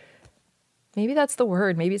 maybe that's the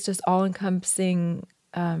word. Maybe it's just all encompassing,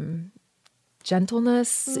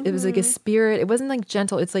 gentleness. It was like a spirit. It wasn't like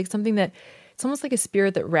gentle. It's like something that, it's almost like a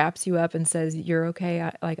spirit that wraps you up and says, you're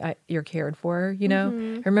okay. You're cared for, you know?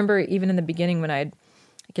 I remember even in the beginning when I'd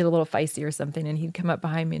get a little feisty or something, and he'd come up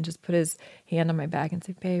behind me and just put his hand on my back and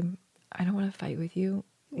say, babe, I don't want to fight with you.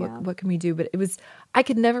 What can we do? But I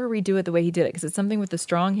could never redo it the way he did it, because it's something with the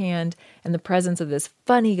strong hand and the presence of this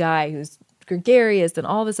funny guy who's gregarious and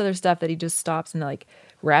all this other stuff that he just stops and like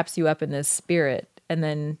wraps you up in this spirit. And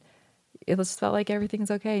then it just felt like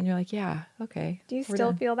everything's okay. And you're like, yeah, okay. Do you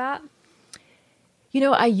still feel that? You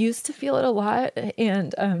know, I used to feel it a lot,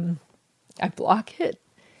 and I block it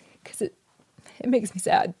because it makes me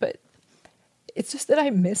sad, but it's just that I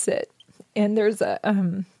miss it. And there's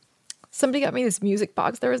somebody got me this music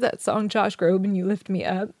box. There was that song, Josh Groban, You Lift Me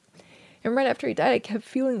Up. And right after he died, I kept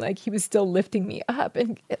feeling like he was still lifting me up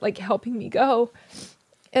and like helping me go.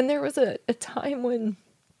 And there was a time when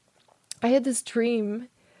I had this dream.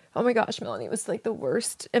 Oh my gosh, Melanie, it was like the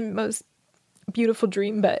worst and most beautiful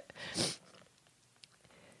dream, but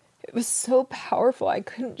it was so powerful. I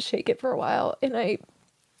couldn't shake it for a while. And I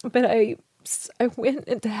went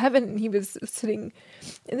into heaven, and he was sitting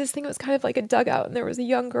in this thing. It was kind of like a dugout, and there was a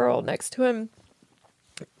young girl next to him.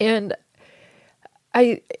 And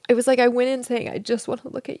it was like I went in saying, I just want to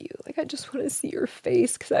look at you. Like, I just want to see your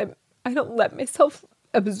face, because I don't let myself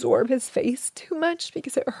absorb his face too much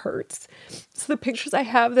because it hurts. So the pictures I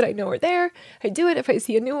have that I know are there, I do it. If I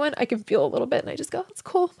see a new one, I can feel a little bit and I just go, it's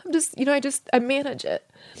cool. I'm just, I manage it.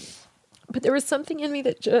 But there was something in me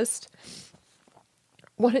that just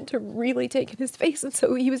wanted to really take in his face. And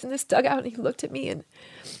so he was in this dugout and he looked at me and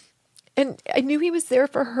I knew he was there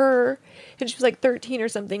for her, and she was like 13 or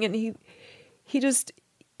something. And he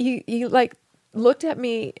like looked at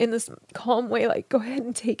me in this calm way, like, go ahead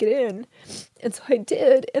and take it in. And so I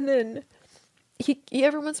did. And then he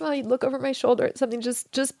every once in a while, he'd look over my shoulder at something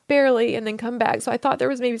just barely and then come back. So I thought there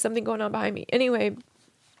was maybe something going on behind me. Anyway,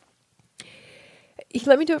 he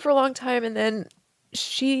let me do it for a long time. And then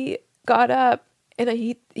she got up and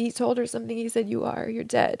he told her something. He said, you're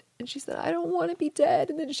dead. And she said, I don't want to be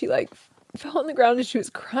dead. And then she like fell on the ground and she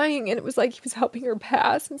was crying. And it was like he was helping her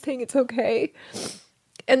pass and saying it's okay.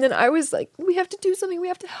 And then I was like, we have to do something. We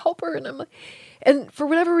have to help her. And I'm like, and for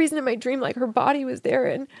whatever reason in my dream, like her body was there.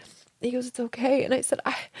 And he goes, it's okay. And I said,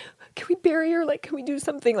 can we bury her? Like, can we do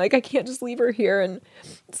something? Like, I can't just leave her here. And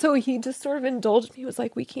so he just sort of indulged me. He was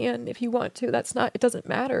like, we can, if you want to. It doesn't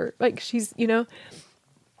matter. Like, she's, And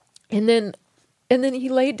then he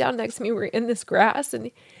laid down next to me. We were in this grass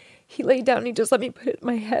and he laid down and he just let me put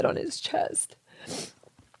my head on his chest.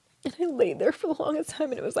 And I laid there for the longest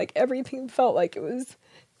time and it was like everything felt like it was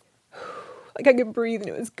like I could breathe and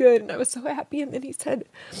it was good and I was so happy. And then he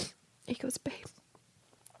goes, babe,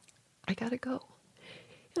 I gotta go.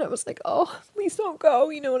 And I was like, oh, please don't go,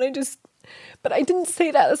 but I didn't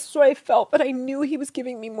say that. That's what I felt, but I knew he was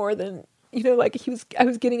giving me more than, like I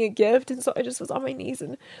was getting a gift. And so I just was on my knees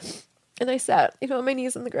and I sat, on my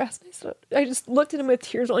knees in the grass and I just looked at him with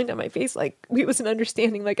tears rolling down my face. Like it was an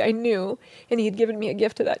understanding, like I knew, and he had given me a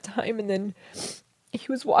gift at that time. And then he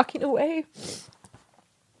was walking away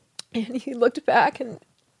and he looked back and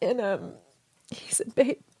he said,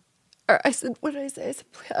 babe, or I said, what did I say? I said,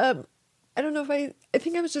 I don't know if I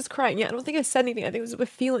think I was just crying. Yeah. I don't think I said anything. I think it was a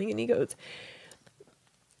feeling. And he goes,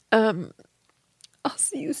 I'll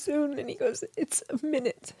see you soon. And he goes, it's a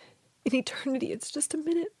minute. In eternity, it's just a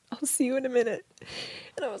minute. I'll see you in a minute.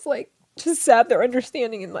 And I was like, just sat there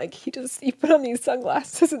understanding. And like, he put on these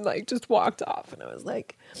sunglasses and like just walked off. And I was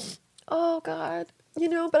like, oh God,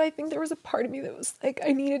 but I think there was a part of me that was like,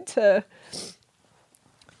 I needed to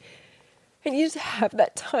have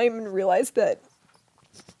that time and realize that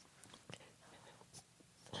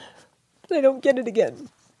I don't get it again,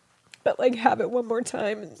 but like have it one more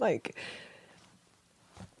time and like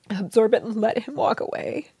absorb it and let him walk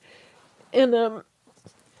away. And,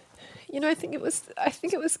 I think it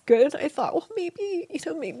was good. I thought, well, maybe he's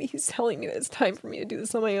telling me that it's time for me to do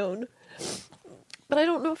this on my own. But I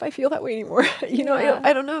don't know if I feel that way anymore.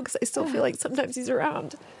 I don't know, because I still feel like sometimes he's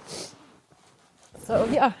around. So,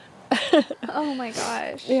 yeah. Oh my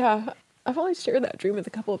gosh. Yeah. I've only shared that dream with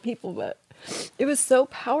a couple of people, but it was so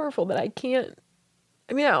powerful that I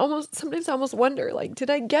sometimes I almost wonder, like, did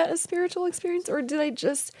I get a spiritual experience or did I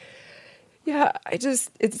just... Yeah, it's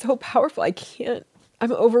so powerful.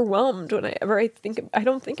 I'm overwhelmed whenever I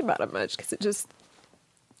don't think about it much because it's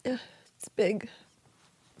big.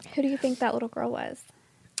 Who do you think that little girl was?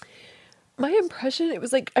 My impression, it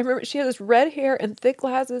was like, I remember she had this red hair and thick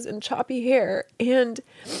glasses and choppy hair. And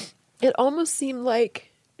it almost seemed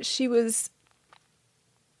like she was,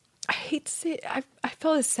 I hate to say it, I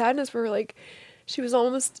felt a sadness for her. Like she was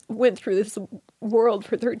almost went through this world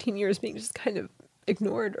for 13 years being just kind of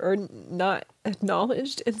ignored or not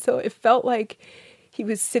acknowledged. And so it felt like he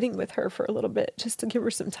was sitting with her for a little bit just to give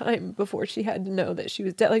her some time before she had to know that she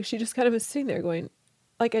was dead. Like she just kind of was sitting there going,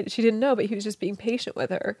 she didn't know, but he was just being patient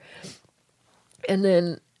with her. And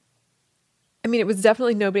then, it was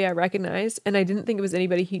definitely nobody I recognized, and I didn't think it was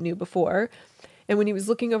anybody he knew before. And when he was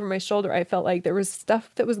looking over my shoulder, I felt like there was stuff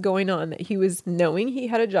that was going on that he was knowing he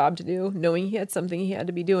had a job to do, knowing he had something he had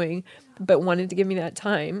to be doing, but wanted to give me that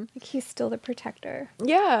time. Like he's still the protector.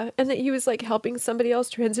 Yeah. And that he was like helping somebody else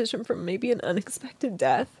transition from maybe an unexpected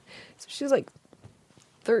death. So she was like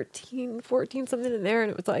 13, 14, something in there.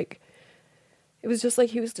 And it was just like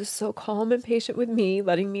he was just so calm and patient with me,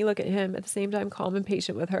 letting me look at him at the same time, calm and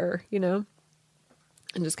patient with her, and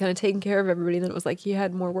just kind of taking care of everybody. And then it was like he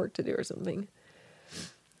had more work to do or something.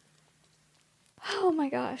 Oh my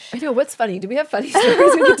gosh. I know. What's funny? Do we have funny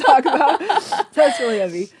stories we can talk about? That's really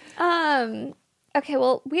heavy. Okay,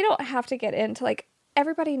 well, we don't have to get into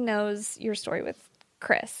everybody knows your story with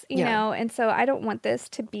Chris, you know, and so I don't want this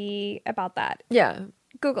to be about that. Yeah.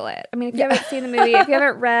 Google it. I mean, if you haven't seen the movie, if you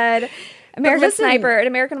haven't read American Sniper, An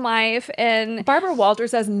American Wife, and Barbara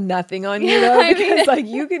Walters has nothing on you though, because like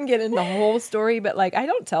you can get in the whole story, but like I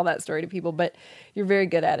don't tell that story to people, but you're very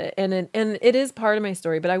good at it, and it is part of my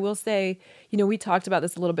story. But I will say, we talked about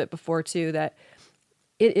this a little bit before too, that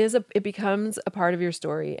it becomes a part of your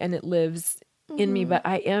story and it lives in me. But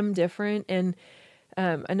I am different, and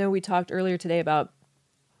I know we talked earlier today about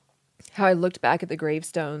how I looked back at the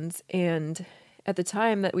gravestones, and at the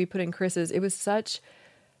time that we put in Chris's, it was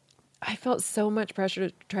I felt so much pressure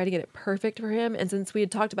to try to get it perfect for him. And since we had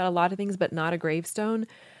talked about a lot of things, but not a gravestone,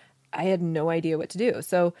 I had no idea what to do.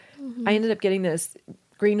 So I ended up getting this.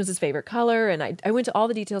 Green was his favorite color. And I went to all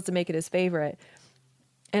the details to make it his favorite.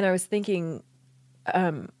 And I was thinking,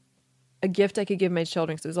 a gift I could give my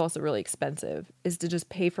children, because it was also really expensive, is to just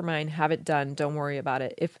pay for mine, have it done. Don't worry about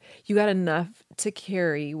it. If you got enough to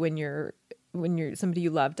carry when somebody you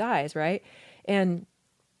love dies, right? And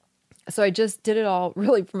so I just did it all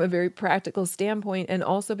really from a very practical standpoint, and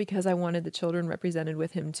also because I wanted the children represented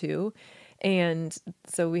with him too. And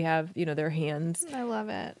so we have, their hands. I love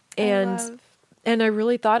it. And I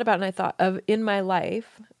really thought about it, and I thought of, in my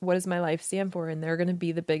life, what does my life stand for? And they're going to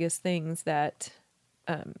be the biggest things that,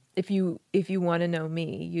 if you want to know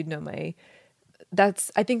me, you'd know I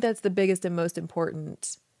think that's the biggest and most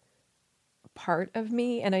important part of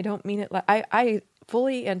me. And I don't mean it like, I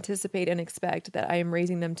fully anticipate and expect that I am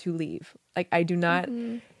raising them to leave. Like I do not,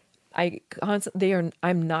 I'm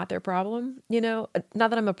not their problem, not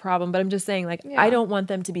that I'm a problem, but I'm just saying I don't want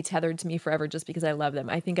them to be tethered to me forever just because I love them.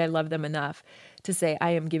 I think I love them enough to say,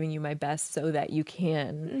 I am giving you my best so that you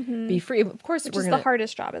can be free. Of course, which is the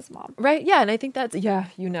hardest job as mom. Right. Yeah. And I think that's,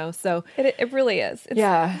 so it really is.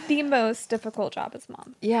 It's the most difficult job as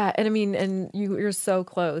mom. Yeah. And I mean, and you're so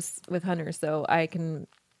close with Hunter. So I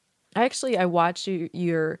watched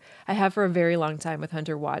I have for a very long time with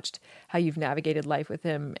Hunter, watched how you've navigated life with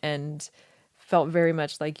him, and felt very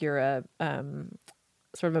much like you're a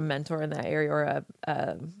sort of a mentor in that area, or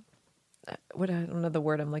I don't know the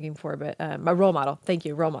word I'm looking for, but a role model. Thank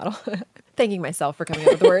you, role model. Thanking myself for coming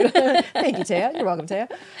up with the word. Thank you, Taya. You're welcome,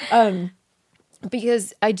 Taya.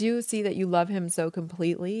 Because I do see that you love him so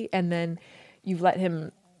completely, and then you've let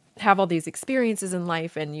him have all these experiences in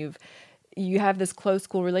life, and you have this close,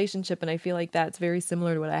 cool relationship. And I feel like that's very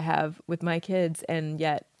similar to what I have with my kids. And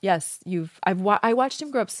yet, yes, I watched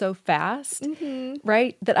him grow up so fast,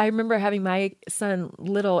 right? That I remember having my son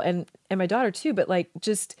little, and my daughter too, but like,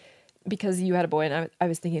 just because you had a boy, and I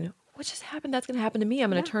was thinking, what just happened? That's going to happen to me. I'm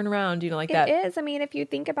going to turn around, like that. It is. I mean, if you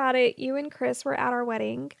think about it, you and Chris were at our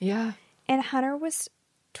wedding. Yeah. And Hunter was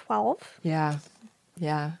 12. Yeah.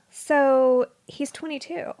 Yeah. So he's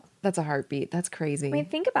 22. That's a heartbeat. That's crazy. I mean,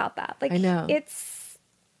 think about that. Like, I know. It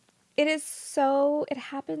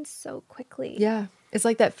happens so quickly. Yeah. It's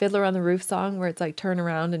like that Fiddler on the Roof song where it's like, turn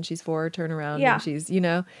around and she's 4, turn around and she's,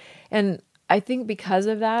 and I think because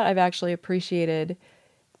of that, I've actually appreciated,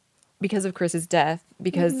 because of Chris's death,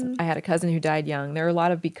 because I had a cousin who died young. There are a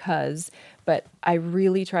lot of but I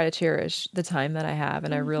really try to cherish the time that I have.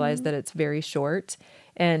 And I realize that it's very short.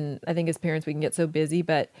 And I think as parents, we can get so busy,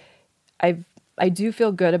 but I do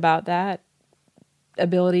feel good about that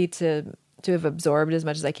ability to have absorbed as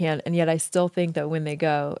much as I can. And yet I still think that when they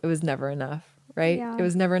go, it was never enough, right? Yeah. It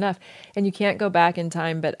was never enough. And you can't go back in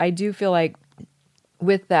time. But I do feel like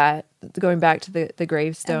with that, going back to the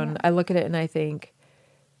gravestone, I look at it and I think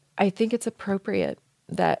it's appropriate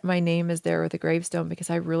that my name is there with the gravestone, because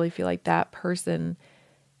I really feel like that person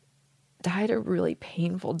died a really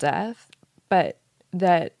painful death, but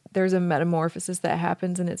that there's a metamorphosis that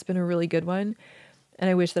happens, and it's been a really good one. And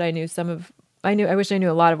I wish that I knew I wish I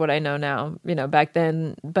knew a lot of what I know now, back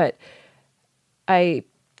then, but I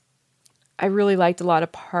really liked a lot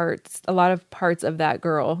of parts of that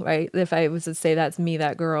girl, right? If I was to say that's me,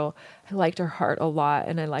 that girl, I liked her heart a lot,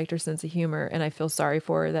 and I liked her sense of humor, and I feel sorry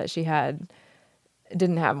for her that she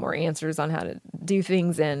didn't have more answers on how to do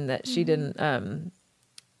things, and that she didn't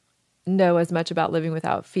know as much about living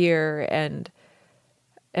without fear.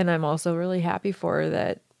 And I'm also really happy for her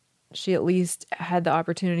that she at least had the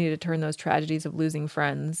opportunity to turn those tragedies of losing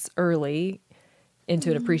friends early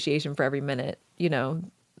into an appreciation for every minute,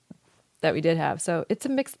 that we did have. So it's a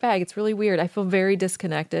mixed bag. It's really weird. I feel very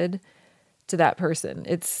disconnected to that person.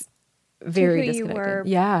 It's very disconnected.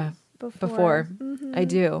 You were before. I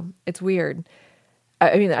do. It's weird.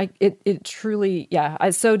 I mean, it truly,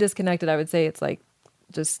 I'm so disconnected. I would say it's like,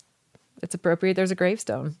 just, it's appropriate. There's a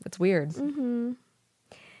gravestone. It's weird.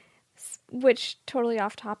 Which, totally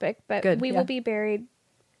off topic, but we will be buried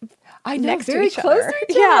I know, next very to each close other. to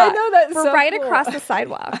each other. I know, that's we're so right cool. across the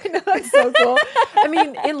sidewalk. I know, that's so cool. I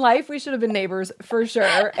mean, in life, we should have been neighbors for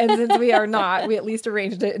sure. And since we are not, we at least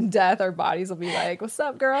arranged it in death. Our bodies will be like, what's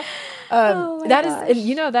up, girl? Oh my that gosh. is, and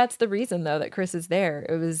you know, that's the reason, though, that Chris is there.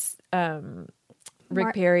 It was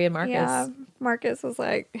Rick Perry and Marcus. Yeah, Marcus was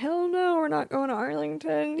like, hell no, we're not going to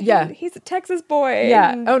Arlington. Yeah. He's a Texas boy.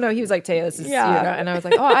 Yeah. And Oh, no, he was like, Taya, this is, Yeah. you know, and I was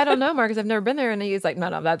like, oh, I don't know, Marcus, I've never been there. And he's like,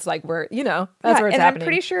 no, that's like where, you know, that's where it's and happening. I'm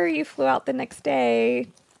pretty sure you flew out the next day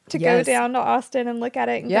to go Yes. down to Austin and look at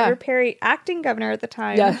it. And Yeah. Governor Perry, acting governor at the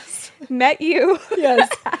time, Yes. met you Yes.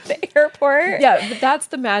 at the airport. Yeah, but that's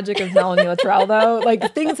the magic of Melanie Luttrell, though.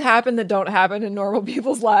 Like, things happen that don't happen in normal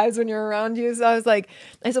people's lives when you're around you. So I said,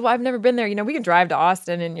 well, I've never been there. You know, we can drive to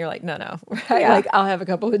Austin. And you're like, no. Right? Yeah. Like, I'll have a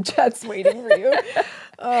couple of jets waiting for you.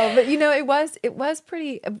 But, you know, it was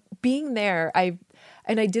pretty, being there,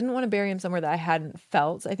 and I didn't want to bury him somewhere that I hadn't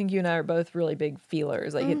felt. I think you and I are both really big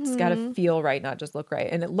feelers. Like, it's got to feel right, not just look right.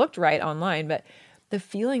 And it looked right online, but the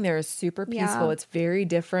feeling there is super peaceful. Yeah. It's very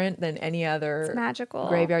different than any other It's magical.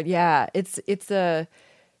 graveyard. Yeah, it's a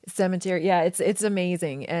cemetery. Yeah, it's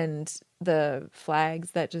amazing. And the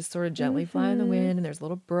flags that just sort of gently fly in the wind, and there's a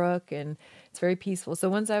little brook, and it's very peaceful. So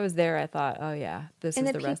once I was there, I thought, oh yeah, this And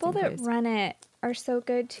is the the people resting that place. run it are so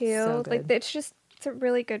good too. So Like, good. it's a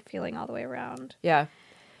really good feeling all the way around. Yeah.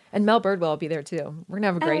 And Mel Birdwell will be there too. We're gonna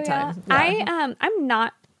have a great time. Yeah. I'm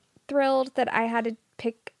not thrilled that I had to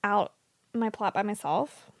pick out my plot by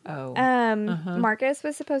myself. Oh. Marcus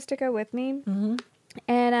was supposed to go with me,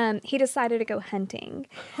 and he decided to go hunting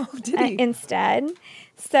Did he? instead.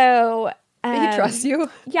 So Did he trust you?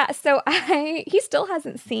 Yeah. So he still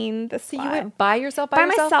hasn't seen the So spot. you went by yourself? by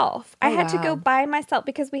yourself? myself. I Oh, had to go wow. by myself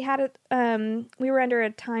because we had we were under a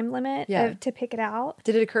time limit Yeah. to pick it out.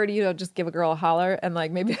 Did it occur to you to just give a girl a holler and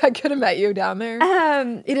like maybe I could have met you down there?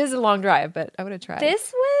 It is a long drive, but I would have tried.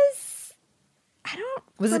 This was, I don't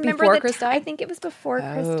Was it remember before the Chris died? I think it was before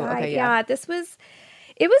Chris Oh, died. okay, yeah. yeah.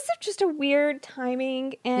 It was just a weird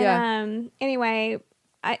timing. And Yeah. anyway,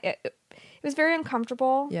 it was very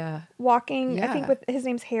uncomfortable. Yeah. Walking, I Yeah. think with his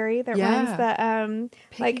name's Harry that Yeah. runs the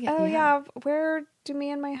like, Picking it, oh yeah. yeah, where do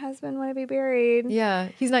me and my husband want to be buried? Yeah,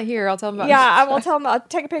 he's not here. I'll tell him about Yeah, I will tell him. I'll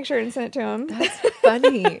take a picture and send it to him. That's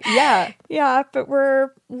funny. Yeah. Yeah, but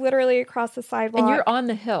we're literally across the sidewalk. And you're on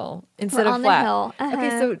the hill instead We're of on the flat. hill. Okay,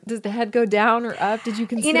 Uh-huh. so does the head go down or up? Did you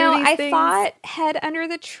consider You know, these I things? thought head under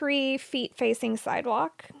the tree, feet facing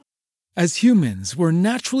sidewalk. As humans, we're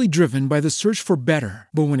naturally driven by the search for better.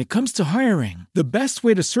 But when it comes to hiring, the best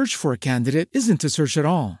way to search for a candidate isn't to search at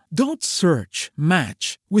all. Don't search,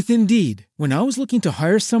 match with Indeed. When I was looking to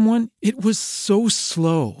hire someone, it was so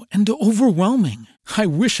slow and overwhelming. I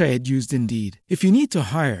wish I had used Indeed. If you need to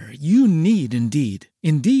hire, you need Indeed.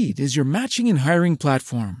 Indeed is your matching and hiring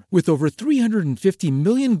platform with over 350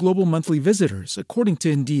 million global monthly visitors, according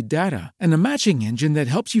to Indeed data, and a matching engine that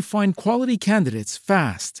helps you find quality candidates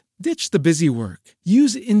fast. Ditch the busy work.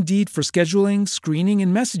 Use Indeed for scheduling, screening,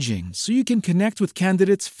 and messaging so you can connect with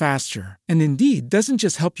candidates faster. And Indeed doesn't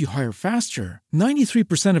just help you hire faster.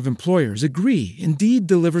 93% of employers agree Indeed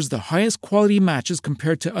delivers the highest quality matches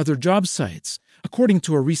compared to other job sites, according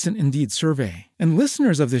to a recent Indeed survey. And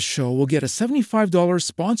listeners of this show will get a $75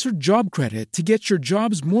 sponsored job credit to get your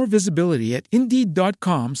jobs more visibility at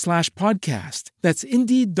Indeed.com/podcast. That's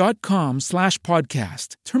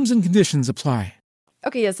Indeed.com/podcast. Terms and conditions apply.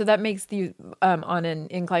 Okay, yeah, so that makes you on an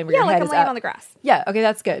incline where Yeah, your like head I'm is laying up. on the grass. Yeah, okay,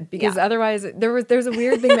 that's good because Yeah. otherwise there's a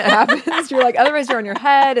weird thing that happens. You're like otherwise you're on your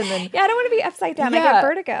head and then Yeah, I don't want to be upside down. I get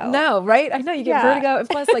vertigo. No, right? I know you get Yeah. vertigo and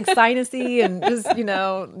plus like sinusy and just, you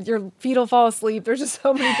know, your feet will fall asleep. There's just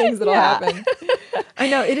so many things that'll Yeah. happen. I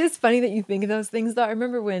know. It is funny that you think of those things though. I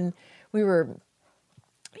remember when we were,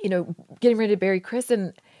 you know, getting ready to bury Chris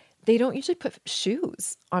and they don't usually put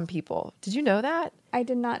shoes on people. Did you know that? I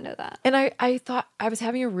did not know that. And I thought I was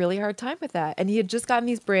having a really hard time with that. And he had just gotten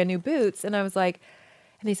these brand new boots. And I was like,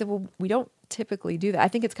 and they said, well, we don't typically do that. I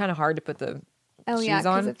think it's kind of hard to put the Oh shoes yeah,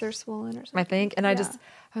 because on, if they're swollen or something. I think. And I Yeah.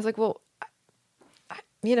 was like, well,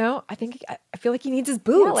 you know, I feel like he needs his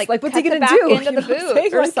boots. like, what's he cut the going to back do? end of the You know what I'm boot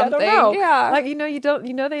saying? or Like, I something. don't know. Yeah. Like, they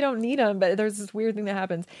don't need them, but there's this weird thing that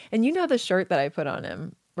happens. And you know the shirt that I put on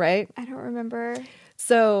him, right? I don't remember.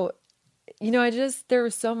 So, you know, there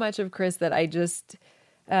was so much of Chris that I just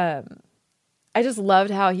loved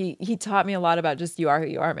how he taught me a lot about just you are who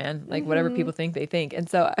you are, man. Like whatever people think, they think. And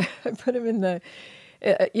so I put him in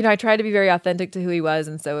you know, I tried to be very authentic to who he was.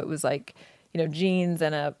 And so it was like, you know, jeans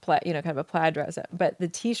and a kind of a plaid dress. But the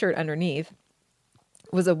t-shirt underneath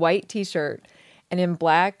was a white t-shirt and in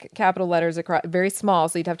black capital letters across, very small,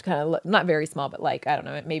 so you'd have to kind of, not very small, but like, I don't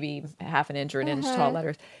know, maybe half an inch or an inch tall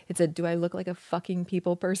letters. It said, "Do I look like a fucking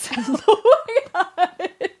people person?" Oh my gosh.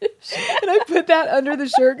 And I put that under the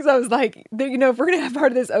shirt because I was like, you know, if we're going to have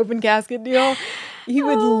part of this open casket deal, he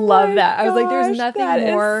would love that. I was like, there's nothing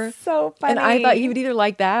more. So funny. And I thought he would either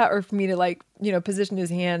like that or for me to like, you know, position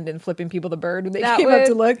his hand and flipping people the bird when they came up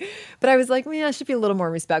to look. But I was like, I should be a little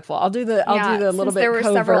more respectful. I'll do the little bit there were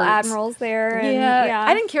covert. several admirals there. And, yeah.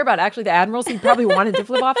 I didn't care about actually the admirals. He probably wanted to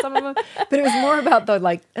flip off some of them, but it was more about the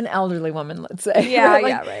like an elderly woman, let's say. Yeah,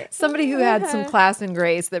 like, right. Somebody who had some class and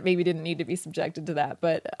grace that maybe didn't need to be subjected to that.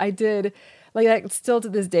 But I did. Like, that still to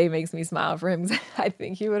this day makes me smile for him. I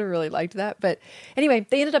think he would have really liked that. But anyway,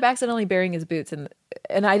 they ended up accidentally burying his boots, and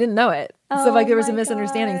I didn't know it. So like there was a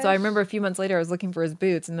misunderstanding. gosh. So I remember a few months later I was looking for his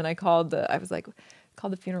boots, and then I called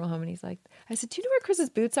the funeral home, and he's like, I said, "Do you know where Chris's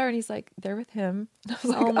boots are?" And he's like, "They're with him." And I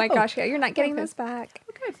was like, oh my gosh, yeah, you're not getting those back.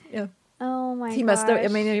 Okay. Yeah. Oh my gosh. He must have, I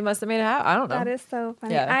mean, he must have made it happen. I don't know. That is so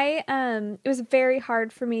funny. Yeah. It was very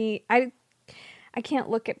hard for me. I can't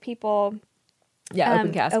look at people. Yeah,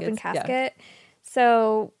 open casket. Yeah.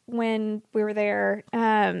 So when we were there,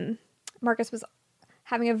 Marcus was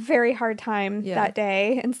having a very hard time that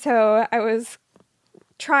day. And so I was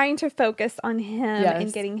trying to focus on him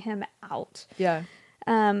and getting him out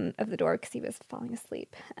of the door because he was falling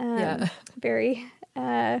asleep. Very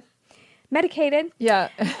medicated. Yeah.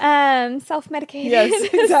 Self-medicated.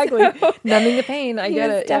 Yes, exactly. So numbing the pain. I get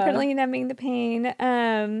it. Definitely numbing the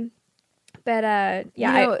pain. But you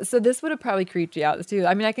know, so this would have probably creeped you out too.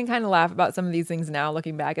 I mean, I can kind of laugh about some of these things now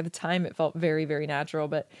looking back. At the time, it felt very, very natural.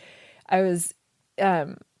 But I was,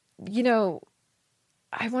 you know,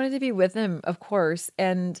 I wanted to be with him, of course,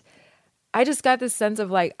 and I just got this sense of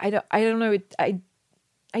like I don't know.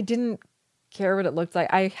 I didn't care what it looked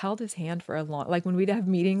like. I held his hand for a long, like when we'd have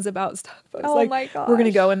meetings about stuff. I was my gosh. We're gonna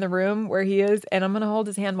go in the room where he is, and I'm gonna hold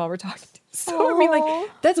his hand while we're talking to him. So I mean, like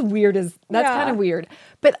that's weird. That's kind of weird.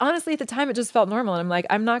 But honestly, at the time, it just felt normal. And I'm like,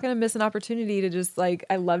 I'm not gonna miss an opportunity to just like,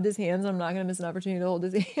 I loved his hands. And I'm not gonna miss an opportunity to hold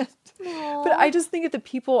his hand. But I just think of the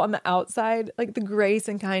people on the outside, like the grace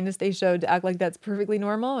and kindness they showed to act like that's perfectly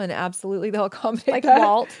normal, and absolutely they'll accommodate like that.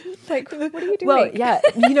 Walt. Like, what are you doing? Well, yeah,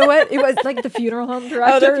 you know what? It was like the funeral home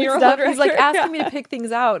director. He's like asking me to pick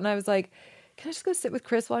things out, and I was like, can I just go sit with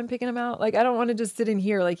Chris while I'm picking him out? Like, I don't want to just sit in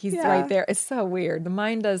here like he's right there. It's so weird. The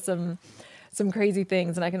mind does some crazy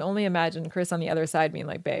things, and I can only imagine Chris on the other side being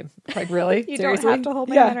like, "Babe, like really? You Seriously? don't have to hold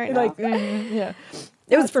my hand right now." Like, yeah.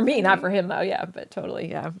 It was for me, not for him though. Yeah, but totally.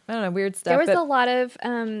 Yeah, I don't know, weird stuff. There was a lot of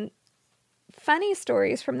funny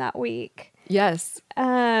stories from that week. Yes.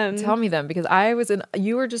 Tell me them, because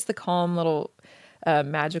you were just the calm little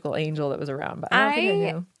magical angel that was around, but I don't think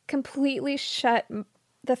I knew. Completely shut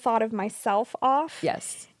the thought of myself off.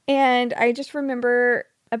 Yes. And I just remember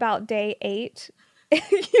about day 8,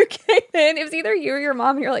 you came in. It was either you or your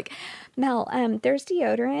mom. You're like, Mel, there's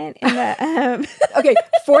deodorant in the Okay,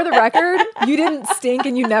 for the record, you didn't stink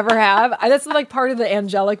and you never have. That's like part of the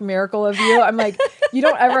angelic miracle of you. I'm like, you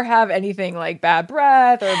don't ever have anything like bad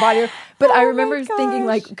breath or body. But I remember thinking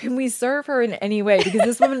like, can we serve her in any way? Because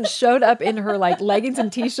this woman showed up in her like leggings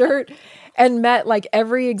and t-shirt and met like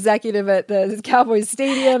every executive at the Cowboys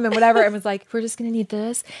stadium and whatever, and was like, we're just gonna need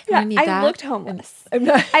this. Yeah, need I that. looked homeless.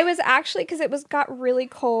 I was actually, because it got really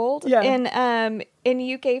cold. Yeah. And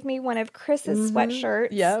you gave me one of Chris's sweatshirts.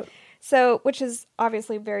 Yeah. So, which is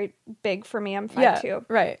obviously very big for me. I'm 5'2".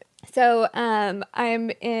 Right. So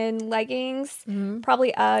I'm in leggings,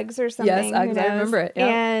 probably Uggs or something. Yes, Uggs, I remember it. Yeah.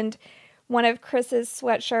 And one of Chris's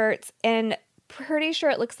sweatshirts, and pretty sure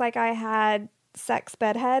it looks like I had sex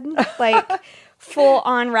bedhead, like full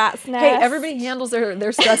on rat's nest. Hey, everybody handles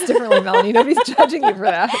their stress differently, Melanie. Nobody's judging you for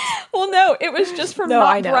that. Well, no, it was just from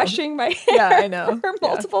not brushing my hair. Yeah, I know. For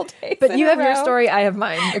multiple days. But you have your story, I have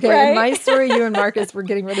mine. Okay, right? In my story, you and Marcus were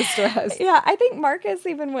getting rid of stress. Yeah, I think Marcus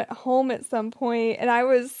even went home at some point, and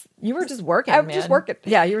you were just working. I was just working.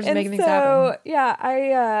 Yeah, you were just making things happen. Yeah,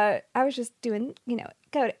 I was just doing,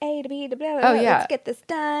 go to A to B to blah, blah, oh yeah, let's get this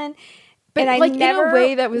done. But and I like never in a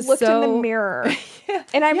way that was looked so... in the mirror.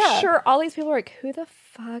 And I'm sure all these people are like, who the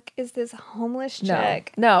fuck is this homeless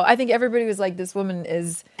chick? No, I think everybody was like, this woman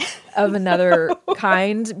is of another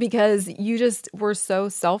kind, because you just were so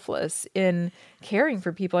selfless in caring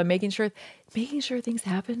for people and making sure things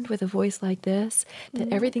happened with a voice like this,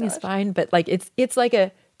 that everything is fine. But like, it's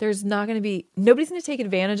like there's not going to be, nobody's going to take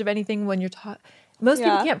advantage of anything when you're taught. Most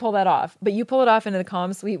people can't pull that off, but you pull it off in a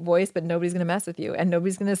calm, sweet voice, but nobody's going to mess with you, and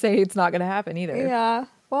nobody's going to say it's not going to happen either. Yeah,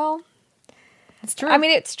 well, it's true. I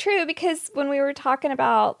mean, it's true, because when we were talking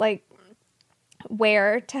about like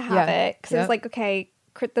where to have it, because it was like, okay,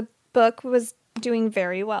 the book was doing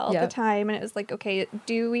very well at Yep. the time, and it was like, okay,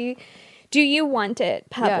 do you want it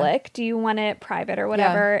public? Do you want it private or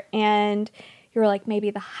whatever? And you were like,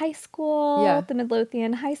 maybe the high school, Yeah. the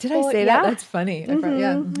Midlothian High Did School. I say that? That's funny.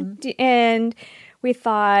 Yeah. And we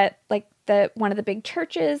thought like one of the big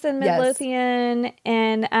churches in Yes. Midlothian,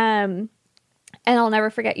 and I'll never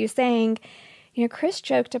forget you saying, Chris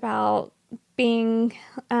joked about being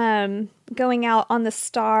going out on the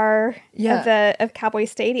star of Cowboy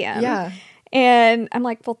Stadium. Yeah. And I'm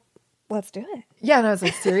like, well, let's do it. Yeah, and I was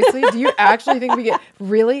like, seriously? Do you actually think we get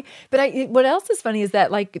really? But what else is funny is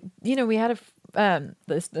that, like, we had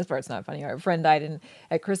this part's not funny. Our friend died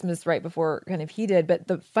at Christmas right before kind of he did. But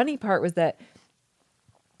the funny part was that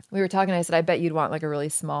we were talking. I said, I bet you'd want like a really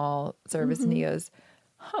small service, and he goes,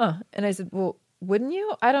 huh? And I said, well, wouldn't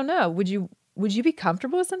you? I don't know. Would you be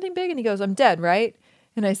comfortable with something big? And he goes, I'm dead, right?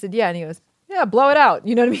 And I said, yeah. And he goes, yeah, blow it out.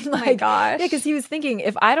 You know what I mean? Like, oh my gosh. Yeah, because he was thinking,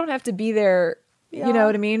 if I don't have to be there, you know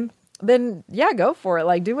what I mean? Then yeah, go for it.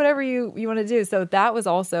 Like, do whatever you want to do. So that was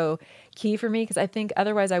also key for me, because I think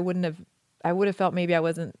otherwise I would have felt maybe I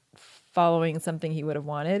wasn't following something he would have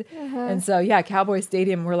wanted. And so yeah, Cowboy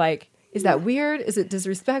Stadium, we're like, is that weird? Is it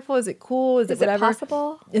disrespectful? Is it cool? Is it whatever?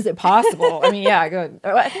 Possible? Is it possible? I mean, yeah, good.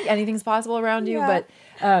 I think anything's possible around you, but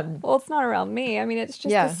well, it's not around me. I mean, it's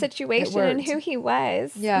just the situation and who he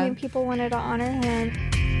was. Yeah. I mean, people wanted to honor him.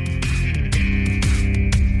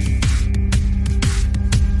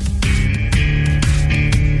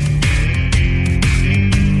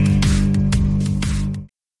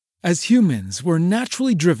 As humans, we're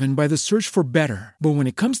naturally driven by the search for better. But when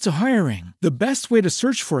it comes to hiring, the best way to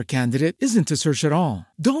search for a candidate isn't to search at all.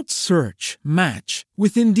 Don't search, match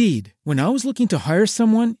with Indeed. When I was looking to hire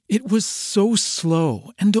someone, it was so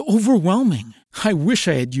slow and overwhelming. I wish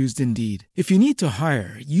I had used Indeed. If you need to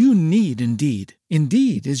hire, you need Indeed.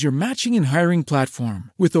 Indeed is your matching and hiring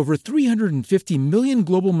platform with over 350 million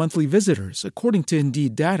global monthly visitors, according to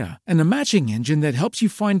Indeed data, and a matching engine that helps you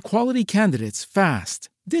find quality candidates fast.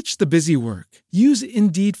 Ditch the busy work. Use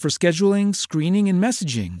Indeed for scheduling, screening, and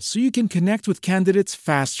messaging so you can connect with candidates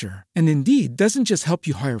faster. And Indeed doesn't just help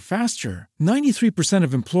you hire faster. 93%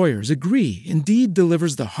 of employers agree Indeed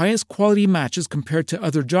delivers the highest quality matches compared to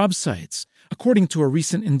other job sites, according to a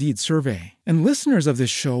recent Indeed survey. And listeners of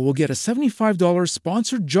this show will get a $75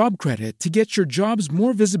 sponsored job credit to get your jobs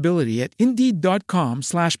more visibility at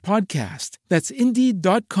Indeed.com/podcast. That's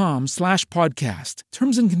Indeed.com/podcast.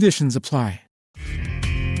 Terms and conditions apply.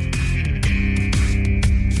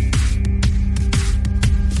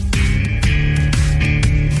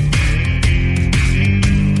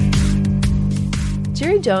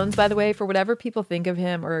 Jerry Jones, by the way, for whatever people think of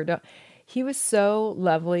him or don't, he was so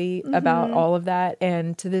lovely about all of that.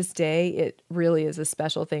 And to this day, it really is a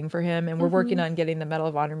special thing for him. And we're working on getting the Medal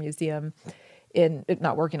of Honor Museum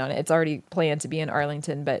not working on it. It's already planned to be in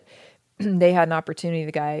Arlington, but they had an opportunity.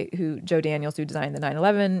 The guy Joe Daniels, who designed the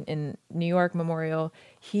 9/11 in New York Memorial,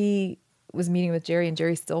 he was meeting with Jerry, and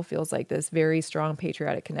Jerry still feels like this very strong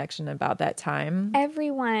patriotic connection about that time.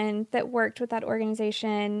 Everyone that worked with that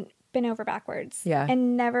organization bent over backwards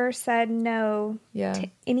and never said no to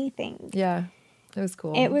anything. Yeah, it was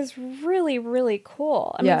cool. It was really, really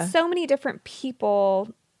cool. I mean, so many different people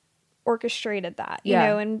orchestrated that, you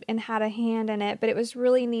know, and had a hand in it, but it was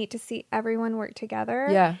really neat to see everyone work together.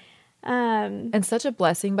 Yeah. And such a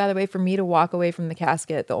blessing, by the way, for me to walk away from the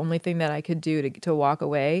casket. The only thing that I could do to walk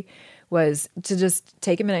away was to just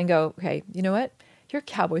take a minute and go, okay, you know what? You're at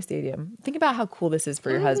Cowboy Stadium. Think about how cool this is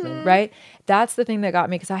for your husband, right? That's the thing that got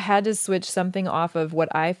me, because I had to switch something off of what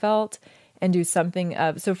I felt and do something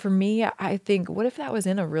of. So for me, I think, what if that was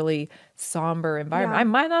in a really somber environment? I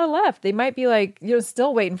might not have left. They might be like,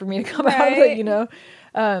 still waiting for me to come out of it,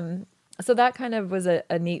 So that kind of was a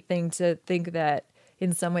neat thing to think that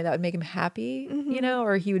in some way that would make him happy,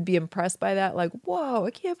 or he would be impressed by that. Like, whoa,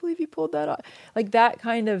 I can't believe you pulled that off. Like that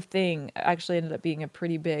kind of thing actually ended up being a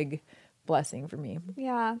pretty big blessing for me.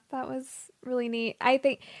 Yeah, that was really neat. I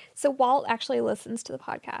think so. Walt actually listens to the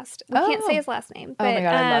podcast. We can't say his last name, but oh my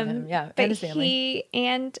God, I love him. Yeah, but and his family. He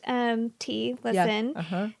and T listen.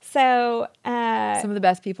 Yeah. So some of the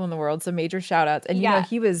best people in the world. So major shout outs. And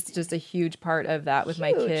he was just a huge part of that with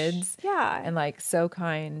my kids. Yeah, and like so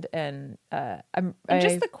kind and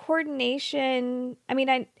just the coordination. I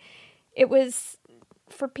mean, it was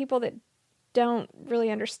for people that don't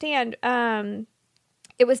really understand.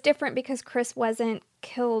 It was different because Chris wasn't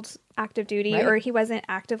killed active duty or he wasn't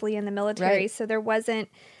actively in the military. So there wasn't,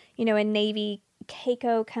 a Navy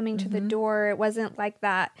Keiko coming to the door. It wasn't like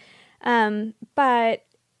that. But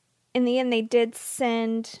in the end, they did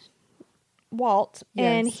send Walt,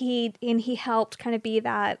 and Yes. he helped kind of be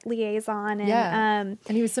that liaison, and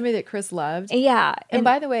And he was somebody that Chris loved. yeah, And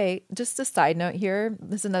by the way, just a side note here,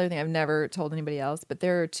 this is another thing I've never told anybody else, but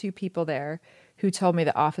there are 2 people there who told me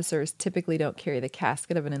that officers typically don't carry the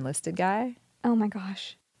casket of an enlisted guy. oh my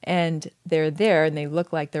gosh, And they're there and they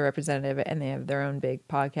look like they're representative and they have their own big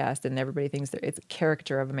podcast and everybody thinks it's a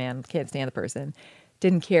caricature of a man, can't stand the person.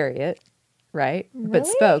 Didn't carry it, right? But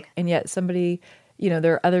Really? spoke. And yet somebody,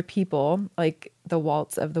 there are other people like the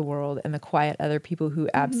Walts of the world and the quiet other people who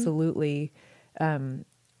absolutely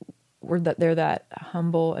they're that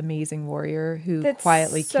humble, amazing warrior who that's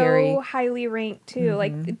quietly so carry. highly ranked too.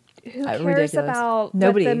 Like, who cares Ridiculous. about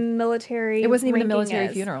Nobody. what the military? It wasn't even a ranking military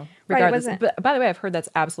is? funeral, Right, it regardless. wasn't. But by the way, I've heard that's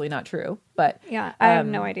absolutely not true. But Yeah, I have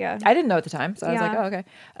no idea. I didn't know at the time, so I was like, Yeah. oh,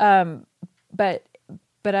 okay.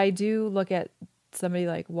 But I do look at somebody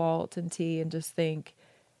like Walt and T and just think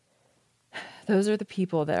those are the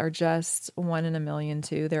people that are just 1 in a million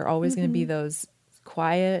too. They're always going to be those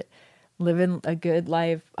quiet, living a good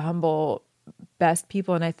life, humble, best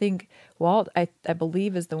people. And I think Walt, I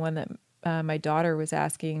believe, is the one that my daughter was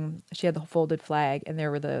asking. She had the folded flag, and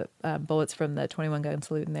there were the bullets from the 21 gun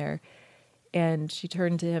salute in there. And she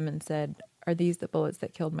turned to him and said, "Are these the bullets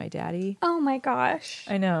that killed my daddy?" Oh my gosh.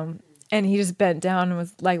 I know. And he just bent down and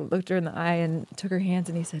was like, looked her in the eye and took her hands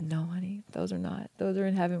and he said, "No, honey, those are not. Those are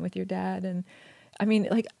in heaven with your dad." And I mean,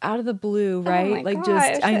 like out of the blue, right? my Like gosh,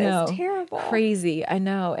 just, I that is know, terrible. crazy. I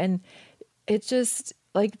know. And it's just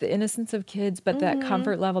like the innocence of kids, but that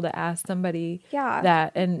comfort level to ask somebody Yeah.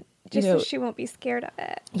 that, and Just you know, so she won't be scared of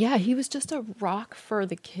it. yeah, he was just a rock for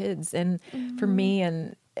the kids and for me.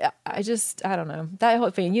 And I don't know, that whole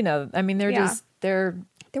thing, I mean, they're Yeah. they're,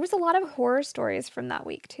 There was a lot of horror stories from that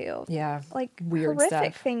week too. yeah, Like weird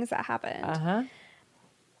horrific stuff. things that happened. Uh-huh.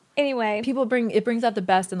 Anyway, It brings out the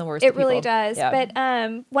best and the worst. it of people. really does. Yeah.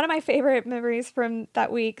 But one of my favorite memories from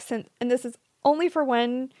that week, and this is only for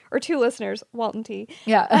 1 or 2 listeners, Walton T.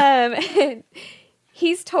 Yeah.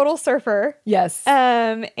 He's total surfer. Yes.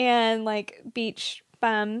 And like beach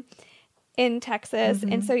bum in Texas.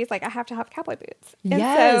 And so he's like, I have to have cowboy boots.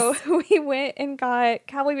 Yes. And so we went and got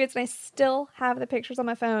cowboy boots, and I still have the pictures on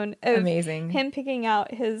my phone of Amazing. him picking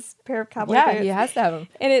out his pair of cowboy Yeah, boots. he has to have them.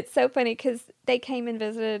 And it's so funny because they came and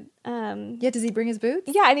visited. Yeah, does he bring his boots?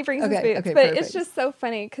 Yeah, and he brings his Okay, boots. okay, But perfect. it's just so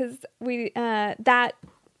funny because we that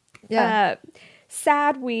Yeah.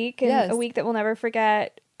 sad week and Yes. a week that we'll never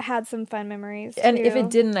forget had some fun memories. And if too. it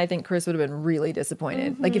didn't, I think Chris would have been really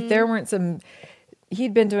disappointed. Like if there weren't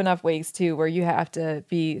he'd been to enough wakes too where you have to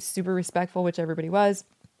be super respectful, which everybody was.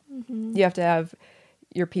 You have to have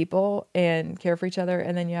your people and care for each other,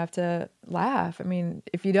 and then you have to laugh. I mean,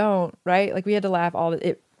 if you don't, right? Like we had to laugh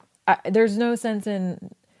there's no sense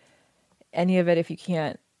in any of it if you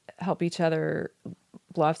can't help each other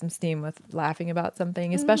blow off some steam with laughing about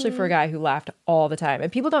something, especially for a guy who laughed all the time.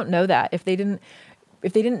 And people don't know that. If they didn't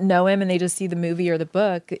know him and they just see the movie or the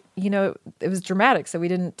book, it was dramatic. So we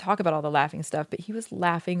didn't talk about all the laughing stuff, but he was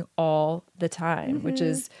laughing all the time, which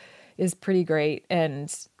is pretty great.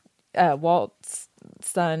 And Walt's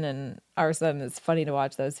son and our son, is funny to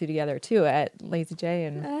watch those 2 together too at Lazy J.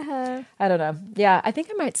 And I don't know. Yeah. I think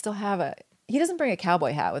I might still have he doesn't bring a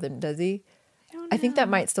cowboy hat with him, does he? I think that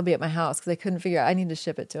might still be at my house because I couldn't figure out. I need to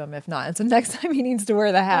ship it to him if not. And so next time he needs to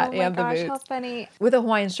wear the hat Oh my and gosh, the how boots funny. with a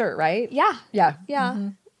Hawaiian shirt, right? Yeah. Yeah. Yeah.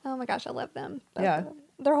 Oh my gosh, I love them. Both Yeah. of them.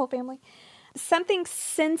 Their whole family. Something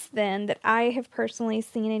since then that I have personally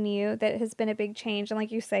seen in you that has been a big change. And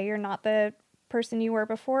like you say, you're not the person you were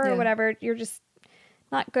before or Yeah. whatever. You're just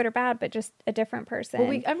not good or bad, but just a different person.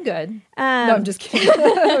 Well, I'm good. No, I'm just kidding.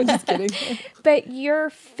 I'm just kidding. But your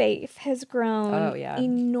faith has grown Oh, yeah.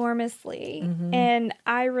 enormously. And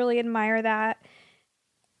I really admire that.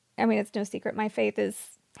 I mean, it's no secret. My faith is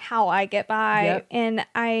how I get by. Yep. And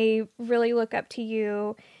I really look up to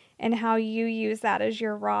you and how you use that as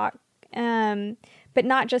your rock. But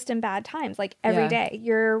not just in bad times, like every Yeah. day.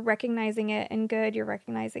 You're recognizing it in good, you're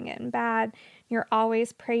recognizing it in bad. You're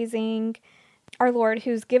always praising our Lord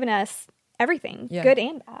who's given us everything, Yeah. good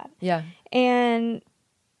and bad. Yeah. And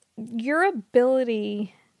your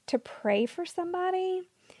ability to pray for somebody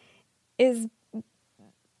is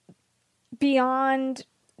beyond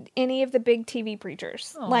any of the big TV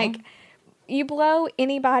preachers. Aw. Like, you blow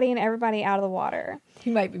anybody and everybody out of the water.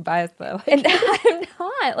 You might be biased, but I like And it. I'm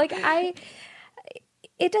not. Like,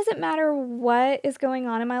 it doesn't matter what is going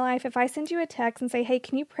on in my life. If I send you a text and say, hey,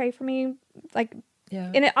 can you pray for me? Like,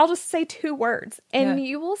 Yeah. and I'll just say 2 words, and Yeah.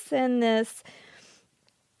 you will send this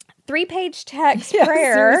 3-page text Yeah,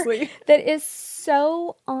 prayer seriously. that is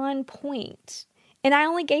so on point. And I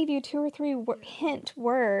only gave you 2 or 3 hint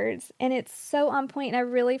words, and it's so on point. And I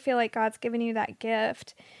really feel like God's given you that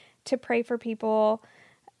gift to pray for people.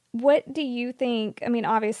 What do you think? I mean,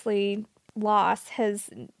 obviously, loss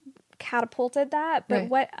has catapulted that, but Right.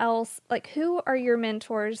 what else? Like, who are your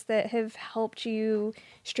mentors that have helped you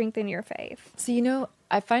strengthen your faith? So,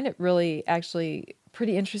 I find it really actually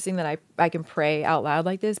pretty interesting that I can pray out loud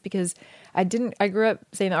like this, because I grew up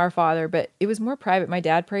saying Our Father, but it was more private. My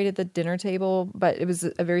dad prayed at the dinner table, but it was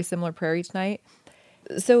a very similar prayer each night.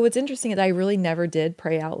 So what's interesting is I really never did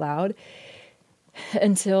pray out loud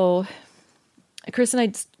until Chris and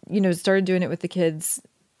I, started doing it with the kids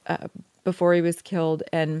before he was killed.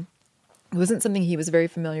 And it wasn't something he was very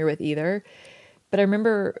familiar with either. But I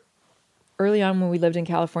remember early on when we lived in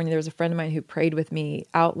California, there was a friend of mine who prayed with me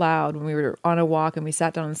out loud when we were on a walk, and we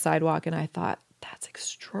sat down on the sidewalk, and I thought, that's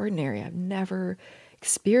extraordinary. I've never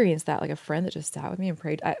experienced that, like a friend that just sat with me and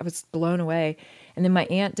prayed. I was blown away. And then my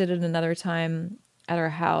aunt did it another time at our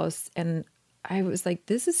house, and I was like,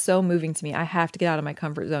 this is so moving to me. I have to get out of my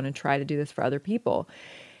comfort zone and try to do this for other people.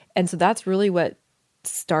 And so that's really what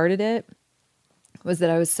started it, was that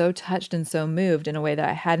I was so touched and so moved in a way that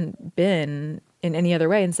I hadn't been in any other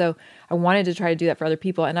way. And so I wanted to try to do that for other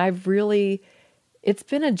people. And it's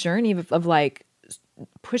been a journey of like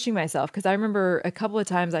pushing myself. Cause I remember a couple of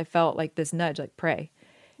times I felt like this nudge, like pray.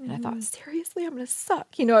 And I thought, seriously, I'm going to suck.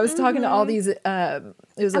 I was talking to all these, I'm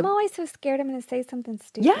always so scared I'm going to say something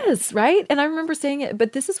stupid. Yes. Right. And I remember saying it,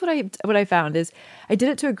 but this is what I found is I did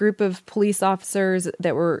it to a group of police officers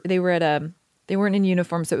they weren't in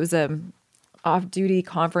uniform. So it was a off-duty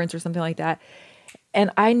conference or something like that. And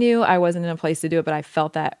I knew I wasn't in a place to do it, but I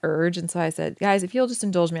felt that urge. And so I said, guys, if you'll just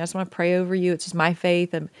indulge me, I just want to pray over you. It's just my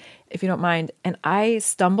faith. And if you don't mind. And I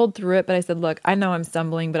stumbled through it, but I said, look, I know I'm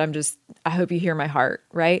stumbling, but I hope you hear my heart.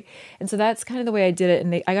 Right. And so that's kind of the way I did it.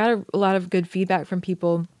 And I got a lot of good feedback from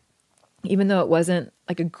people, even though it wasn't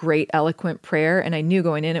like a great eloquent prayer. And I knew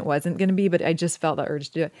going in it wasn't going to be, but I just felt that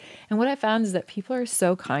urge to do it. And what I found is that people are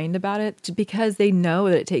so kind about it because they know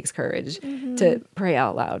that it takes courage to pray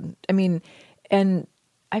out loud. I mean, and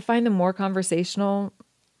I find the more conversational,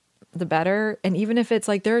 the better. And even if it's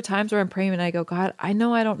like, there are times where I'm praying and I go, God, I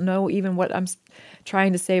know I don't know even what I'm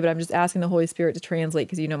trying to say, but I'm just asking the Holy Spirit to translate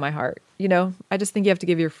because you know my heart. I just think you have to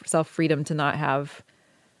give yourself freedom to not have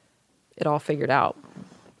it all figured out.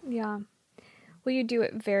 Yeah. Well, you do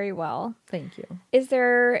it very well. Thank you. Is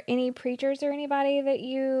there any preachers or anybody that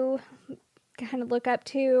you kind of look up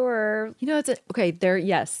to, or?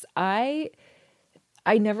 Yes. I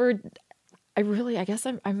guess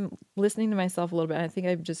I'm listening to myself a little bit. I think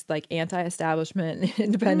I'm just like anti-establishment,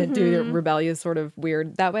 independent, rebellious, sort of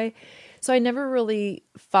weird that way. So I never really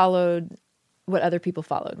followed what other people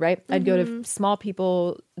followed, right? I'd go to small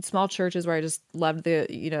churches where I just loved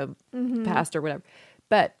the, pastor or whatever.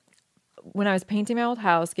 But when I was painting my old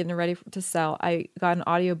house, getting it ready to sell, I got an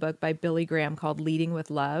audiobook by Billy Graham called Leading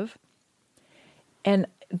with Love. And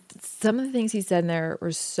some of the things he said in there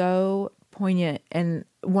were so poignant. And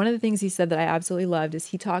one of the things he said that I absolutely loved is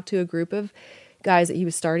he talked to a group of guys that he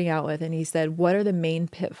was starting out with. And he said, what are the main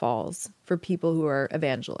pitfalls for people who are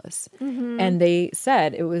evangelists? And they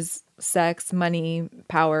said it was sex, money,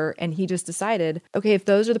 power. And he just decided, okay, if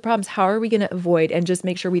those are the problems, how are we going to avoid and just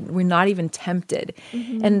make sure we're not even tempted?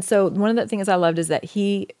 And so one of the things I loved is that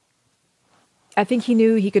I think he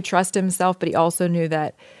knew he could trust himself, but he also knew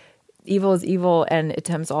that evil is evil and it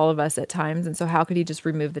tempts all of us at times. And so how could he just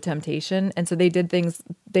remove the temptation? And so they did things,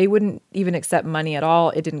 they wouldn't even accept money at all.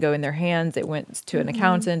 It didn't go in their hands. It went to an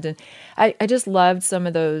accountant. And I just loved some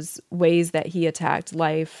of those ways that he attacked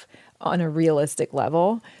life on a realistic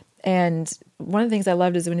level. And one of the things I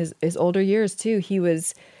loved is in his older years too, he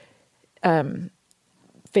was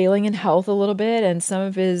failing in health a little bit. And some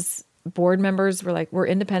of his board members were like, we're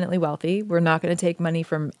independently wealthy. We're not going to take money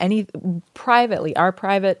from privately, our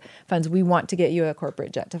private funds. We want to get you a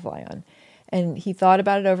corporate jet to fly on. And he thought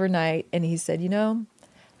about it overnight and he said,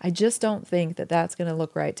 I just don't think that that's going to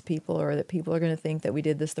look right to people, or that people are going to think that we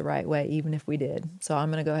did this the right way, even if we did. So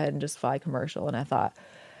I'm going to go ahead and just fly commercial. And I thought,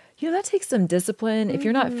 that takes some discipline. If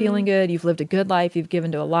you're not feeling good, you've lived a good life, you've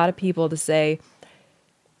given to a lot of people, to say,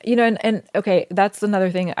 and okay, that's another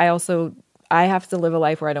thing. I have to live a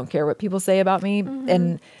life where I don't care what people say about me.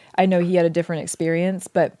 And I know he had a different experience.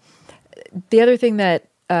 But the other thing that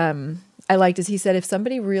I liked is he said if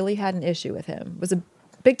somebody really had an issue with him, was a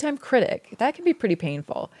big time critic, that can be pretty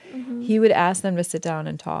painful. He would ask them to sit down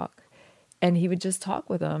and talk. And he would just talk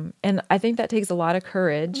with them. And I think that takes a lot of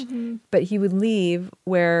courage. But he would leave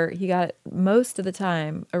where he got, most of the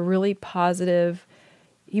time, a really positive.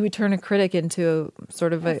 He would turn a critic into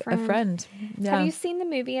sort of a friend. Yeah. Have you seen the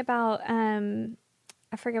movie about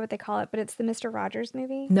I forget what they call it, but it's the Mr. Rogers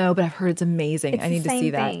movie. No, but I've heard it's amazing. It's I need the to see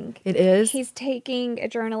same that. thing. It is? He's taking a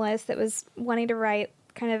journalist that was wanting to write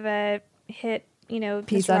kind of a hit, Piece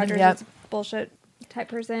Mr. on it, Rogers yep. is a bullshit type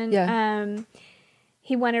person. Yeah.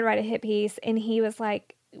 He wanted to write a hit piece, and he was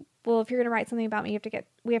like, well, if you're going to write something about me,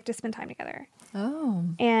 we have to spend time together. Oh.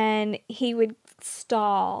 And he would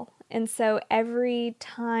stall. And so every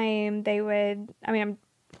time they would, I'm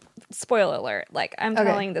spoiler alert, like I'm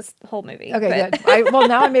telling this whole movie. Okay, but, good. Well,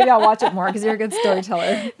 now maybe I'll watch it more because you're a good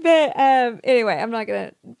storyteller. But anyway, I'm not going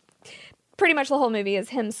to. Pretty much the whole movie is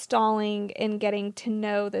him stalling and getting to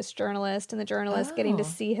know this journalist, and the journalist getting to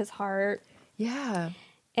see his heart. Yeah.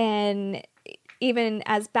 And even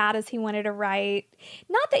as bad as he wanted to write,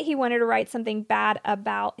 not that he wanted to write something bad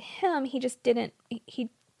about him, he just didn't,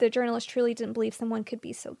 the journalist truly didn't believe someone could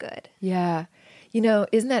be so good. Yeah.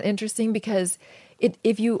 Isn't that interesting? Because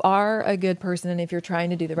if you are a good person and if you're trying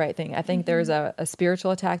to do the right thing, I think there's a spiritual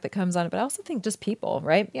attack that comes on it, but I also think just people,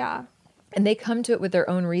 right? Yeah. And they come to it with their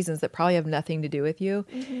own reasons that probably have nothing to do with you.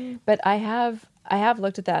 But I have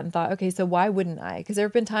looked at that and thought, okay, so why wouldn't I? Because there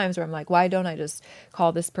have been times where I'm like, why don't I just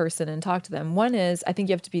call this person and talk to them? One is, I think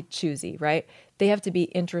you have to be choosy, right? They have to be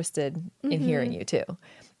interested in hearing you too.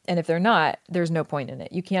 And if they're not, there's no point in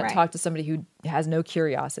it. You can't talk to somebody who has no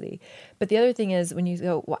curiosity. But the other thing is when you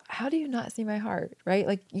go, well, how do you not see my heart, right?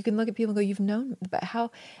 Like you can look at people and go, you've known, but how?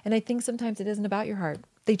 And I think sometimes it isn't about your heart.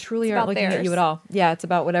 They truly aren't looking at you at all. Yeah, it's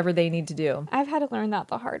about whatever they need to do. I've had to learn that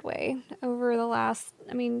the hard way over the last,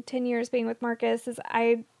 10 years being with Marcus because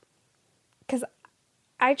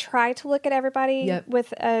I try to look at everybody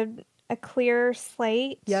with a clear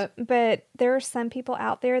slate. Yep. But there are some people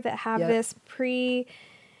out there that have this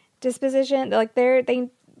predisposition, like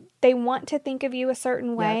they want to think of you a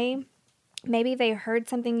certain way. Maybe they heard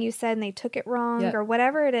something you said and they took it wrong or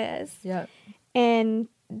whatever it is. Yeah. And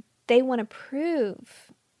they want to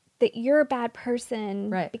prove that you're a bad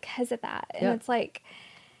person because of that. And it's like,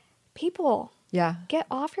 people, get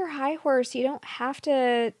off your high horse. You don't have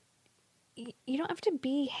to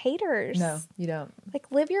be haters. No, you don't.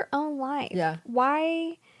 Like, live your own life. Yeah.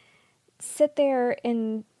 Why sit there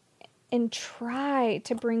and try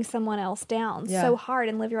to bring someone else down so hard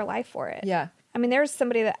and live your life for it? Yeah. There's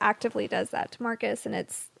somebody that actively does that to Marcus, and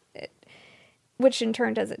which in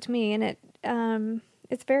turn does it to me, and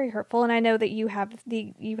it's very hurtful. And I know that you have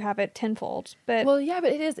it tenfold, but well, yeah,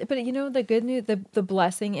 but it is. But the good news, the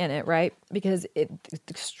blessing in it, right? Because it's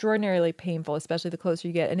extraordinarily painful, especially the closer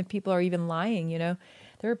you get. And if people are even lying, there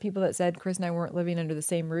are people that said Chris and I weren't living under the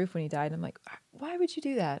same roof when he died. And I'm like, why would you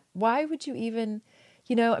do that? Why would you even,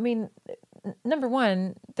 number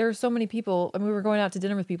one, there are so many people. We were going out to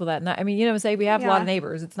dinner with people that night. Say we have a lot of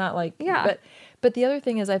neighbors. It's not like, but the other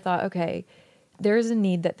thing is I thought, okay, there's a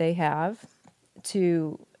need that they have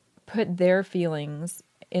to put their feelings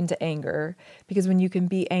into anger, because when you can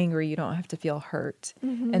be angry, you don't have to feel hurt.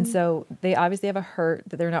 And so they obviously have a hurt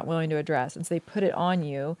that they're not willing to address. And so they put it on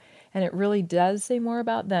you, and it really does say more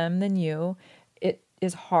about them than you. It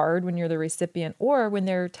is hard when you're the recipient or when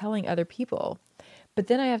they're telling other people. But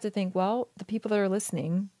then I have to think, well, the people that are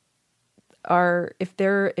listening are, if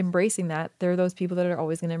they're embracing that, they're those people that are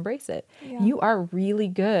always going to embrace it. Yeah. You are really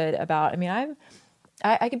good about,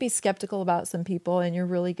 I could be skeptical about some people, and you're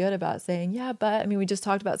really good about saying, yeah, but we just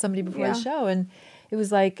talked about somebody before the show, and it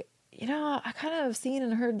was like, I kind of have seen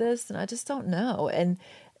and heard this, and I just don't know. And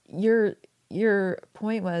your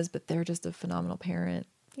point was, but they're just a phenomenal parent.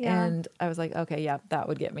 Yeah. And I was like, okay, yeah, that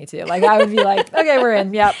would get me too. Like, I would be like, okay, we're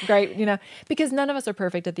in. Yep, great. Because none of us are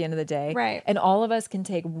perfect at the end of the day. Right. And all of us can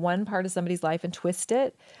take one part of somebody's life and twist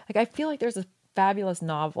it. Like, I feel like there's a fabulous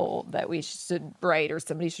novel that we should write, or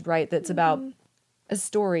somebody should write, that's about a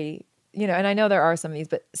story, and I know there are some of these,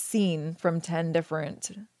 but seen from 10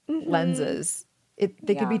 different lenses.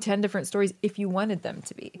 They could be 10 different stories if you wanted them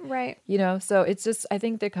to be. Right. So it's just, I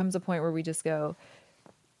think there comes a point where we just go,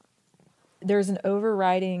 there's an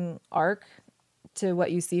overriding arc to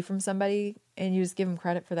what you see from somebody, and you just give them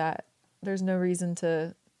credit for that. There's no reason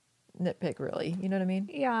to nitpick, really. You know what I mean?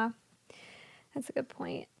 Yeah. That's a good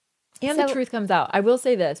point. And the truth comes out. I will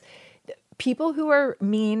say this. People who are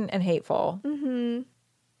mean and hateful,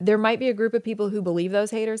 there might be a group of people who believe those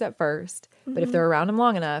haters at first, but if they're around them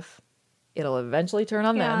long enough, it'll eventually turn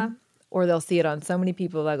on them, or they'll see it on so many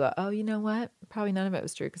people that go, oh, you know what? Probably none of it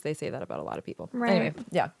was true, because they say that about a lot of people. Right. Anyway,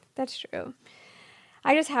 yeah. That's true.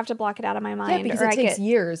 I just have to block it out of my mind. Yeah, because it takes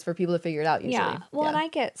years for people to figure it out usually. Yeah. Well, and I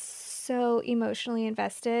get so emotionally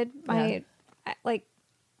invested. I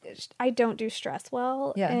don't do stress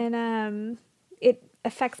well. Yeah. And it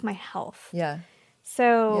affects my health. Yeah.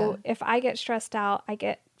 So if I get stressed out, I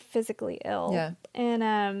get physically ill. Yeah.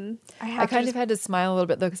 And I kind of had to smile a little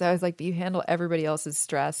bit though, because I was like, but you handle everybody else's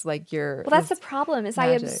stress like you're. Well, that's the problem is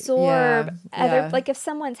magic. I absorb other, Yeah. like if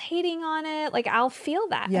someone's hating on it, like I'll feel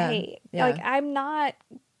that hate. Yeah.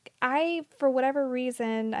 Like for whatever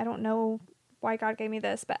reason, I don't know why God gave me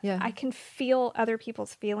this, but I can feel other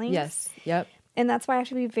people's feelings. Yes. Yep. And that's why I have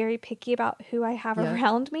to be very picky about who I have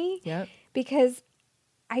around me. Yep. Because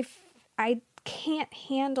I can't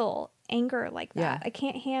handle anger like that. Yeah. I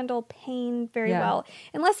can't handle pain very well.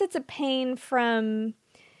 Unless it's a pain from,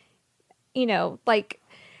 like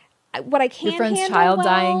what I can your friend's handle child well,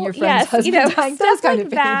 dying, your friend's husband dying, those stuff kind like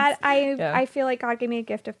of that. pains. I feel like God gave me a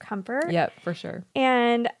gift of comfort. Yep, for sure.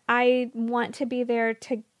 And I want to be there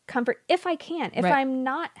to comfort if I can. If Right. I'm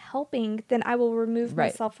not helping, then I will remove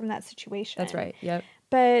Right. myself from that situation. That's right. Yep.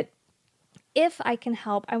 But if I can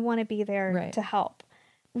help, I want to be there to help.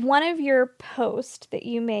 One of your posts that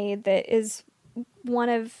you made that is one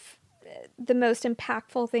of the most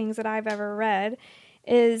impactful things that I've ever read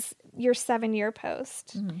is your 7-year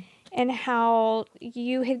post and how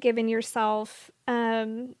you had given yourself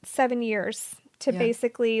 7 years to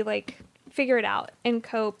basically like figure it out and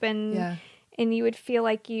cope and you would feel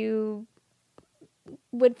like you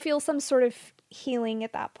would feel some sort of healing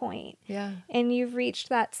at that point. Yeah. And you've reached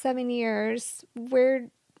that 7 years where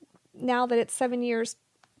now that it's 7 years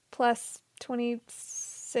plus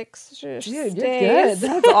 26 Dude, days. you're good.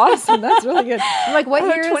 That's awesome. That's really good. I'm like, what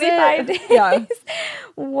year 25 is it? days.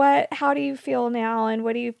 Yeah. How do you feel now? And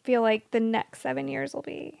what do you feel like the next 7 years will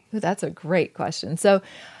be? Ooh, that's a great question. So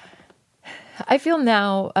I feel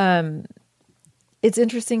now, it's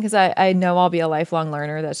interesting because I know I'll be a lifelong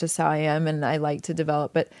learner. That's just how I am. And I like to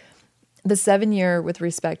develop. But the 7 year with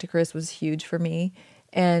respect to Chris was huge for me.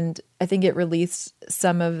 And I think it released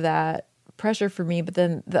some of that pressure for me. But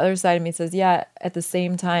then the other side of me says, yeah, at the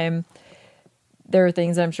same time, there are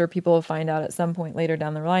things I'm sure people will find out at some point later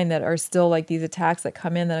down the line that are still like these attacks that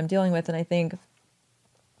come in that I'm dealing with. And I think,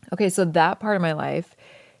 okay, so that part of my life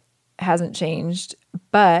hasn't changed,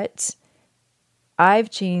 but I've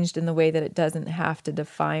changed in the way that it doesn't have to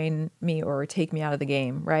define me or take me out of the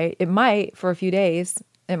game, right? It might for a few days,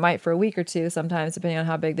 it might for a week or two, sometimes depending on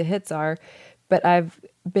how big the hits are, but I've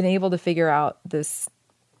been able to figure out this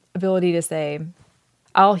ability to say,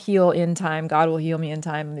 I'll heal in time, God will heal me in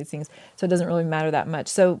time, and these things. So it doesn't really matter that much.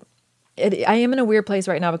 So I am in a weird place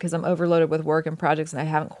right now because I'm overloaded with work and projects and I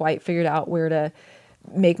haven't quite figured out where to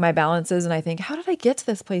make my balances. And I think, how did I get to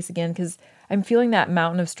this place again? Because I'm feeling that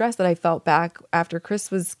mountain of stress that I felt back after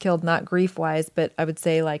Chris was killed, not grief wise, but I would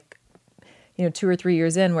say like, 2 or 3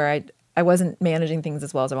 years in where I wasn't managing things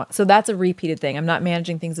as well as I want. So that's a repeated thing. I'm not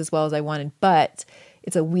managing things as well as I wanted, but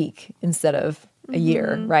it's a week instead of a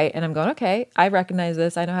year, right? And I'm going, okay, I recognize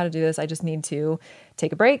this. I know how to do this. I just need to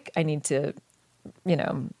take a break. I need to,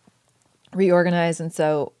 reorganize. And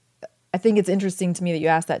so I think it's interesting to me that you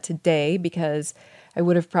asked that today because I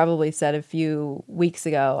would have probably said a few weeks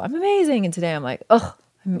ago, I'm amazing. And today I'm like, oh,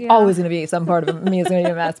 I'm always going to be some part of me is going to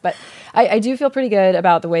be a mess. But I do feel pretty good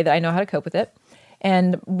about the way that I know how to cope with it.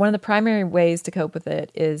 And one of the primary ways to cope with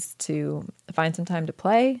it is to find some time to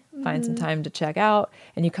play, find some time to check out,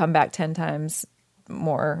 and you come back 10 times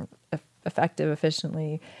more effective,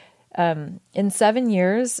 efficiently. In 7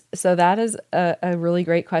 years, so that is a really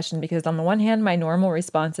great question because on the one hand, my normal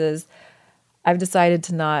response is I've decided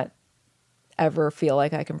to not ever feel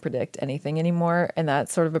like I can predict anything anymore. And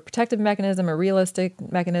that's sort of a protective mechanism, a realistic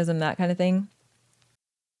mechanism, that kind of thing.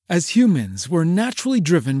 As humans, we're naturally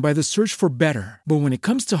driven by the search for better. But when it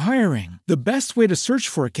comes to hiring, the best way to search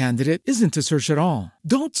for a candidate isn't to search at all.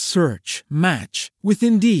 Don't search, match with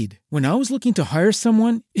Indeed. When I was looking to hire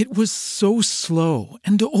someone, it was so slow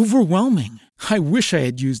and overwhelming. I wish I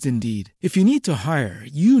had used Indeed. If you need to hire,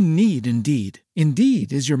 you need Indeed.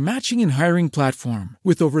 Indeed is your matching and hiring platform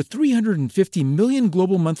with over 350 million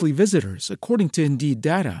global monthly visitors, according to Indeed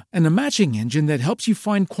data, and a matching engine that helps you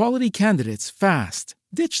find quality candidates fast.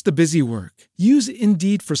 Ditch the busy work. Use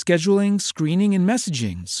Indeed for scheduling, screening, and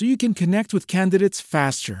messaging so you can connect with candidates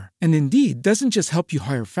faster. And Indeed doesn't just help you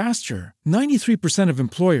hire faster. 93% of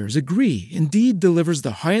employers agree Indeed delivers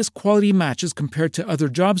the highest quality matches compared to other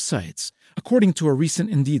job sites, according to a recent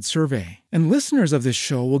Indeed survey. And listeners of this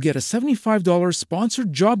show will get a $75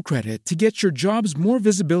 sponsored job credit to get your jobs more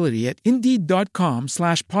visibility at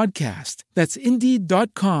Indeed.com/podcast. That's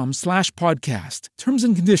Indeed.com/podcast. Terms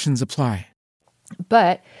and conditions apply.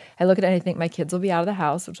 But I look at it and I think my kids will be out of the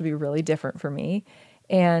house, which will be really different for me.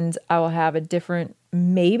 And I will have a different,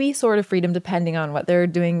 maybe sort of freedom depending on what they're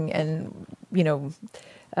doing. And,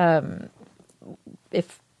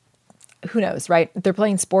 if who knows, right? If they're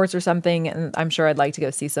playing sports or something, and I'm sure I'd like to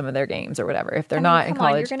go see some of their games or whatever. If they're not in come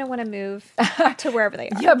on, college, you're going to want to move to wherever they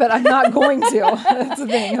are. yeah, but I'm not going to. That's the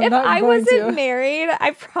thing. I'm If not I going wasn't to. married,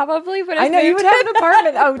 I probably would have. I know you moved would have an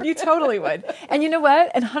apartment. Oh, you totally would. And you know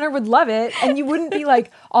what? And Hunter would love it. And you wouldn't be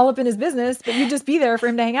like all up in his business, but you'd just be there for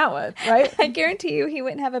him to hang out with, right? I guarantee you, he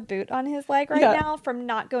wouldn't have a boot on his leg right Yeah. now from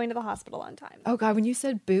not going to the hospital on time. Oh God, when you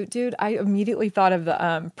said boot, dude, I immediately thought of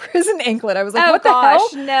the prison anklet. I was like, Oh, what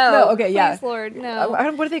gosh, the hell? no. Okay, yeah. Please, Lord, no.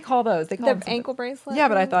 What do they call those? They call The them something. ankle bracelet? Yeah,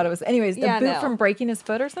 but I thought it was. Anyways, the Yeah, boot no. from breaking his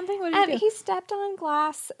foot or something. What did he do? He stepped on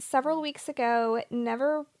glass several weeks ago,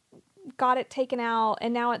 never got it taken out,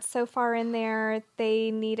 and now it's so far in there, they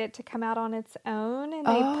need it to come out on its own, and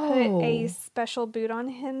they put a special boot on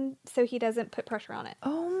him so he doesn't put pressure on it.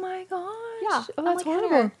 Oh my gosh. Yeah. Oh, I'm that's like, horrible.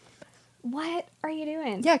 Hunter, what are you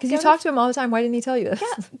doing? Yeah, because Go you talk to him all the time. Why didn't he tell you this?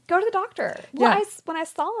 Yeah, go to the doctor. Well, Yeah. when I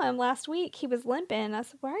saw him last week, he was limping. I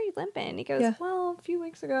said, "Why are you limping?" He goes, Yeah. "Well, a few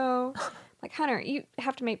weeks ago." I'm like, Hunter, you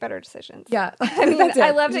have to make better decisions. Yeah. I mean, That's it.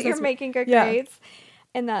 I love that Just you're that's- making good yeah. grades,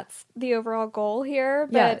 and that's the overall goal here.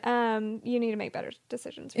 Yeah. But you need to make better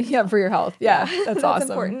decisions. For Yeah, for your health. Yeah, that's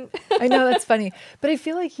awesome. important. I know, that's funny. But I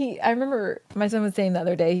feel like I remember my son was saying the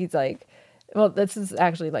other day, he's like, well, this is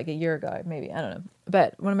actually like a year ago, maybe, I don't know.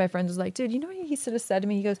 But one of my friends was like, dude, you know what he sort of said to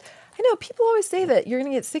me? He goes, I know people always say that you're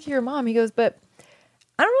going to get sick of your mom. He goes, but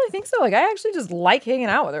I don't really think so. Like, I actually just like hanging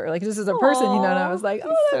out with her, like just as a person, you know? And I was like, oh,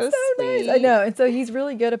 He's that's so so nice. sweet. I know. And so he's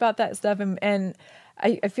really good about that stuff. And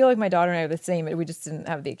I feel like my daughter and I are the same. We just didn't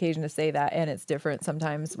have the occasion to say that. And it's different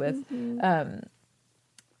sometimes with,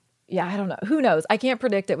 yeah, I don't know. Who knows? I can't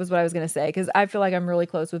predict it was what I was going to say because I feel like I'm really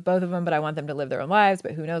close with both of them, but I want them to live their own lives,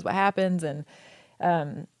 but who knows what happens. And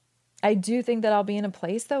I do think that I'll be in a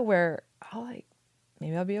place though where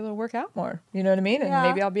maybe I'll be able to work out more. You know what I mean? And Yeah.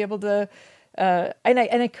 maybe I'll be able to, and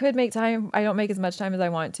I could make time. I don't make as much time as I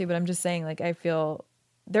want to, but I'm just saying, like, I feel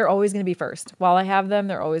they're always going to be first. While I have them,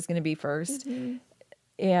 they're always going to be first. Mm-hmm.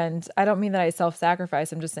 And I don't mean that I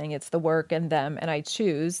self-sacrifice. I'm just saying it's the work and them, and I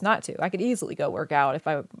choose not to. I could easily go work out if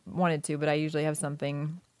I wanted to, but I usually have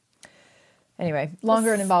something. Anyway,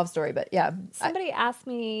 longer and involved story, but yeah. Somebody asked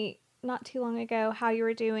me not too long ago how you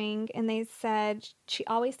were doing, and they said she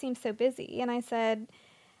always seems so busy. And I said,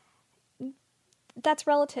 that's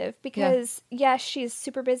relative because yes, she's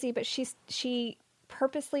super busy, but she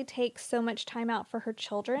purposely takes so much time out for her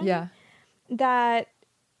children. Yeah. That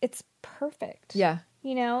it's perfect. Yeah.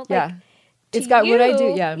 You know? Like, Yeah. to It's got what I do.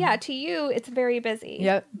 you- Yeah. Yeah. To you, it's very busy.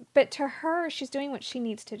 Yep. But to her, she's doing what she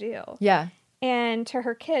needs to do. Yeah. And to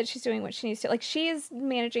her kids, she's doing what she needs to. Like, she is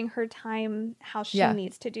managing her time how she Yeah.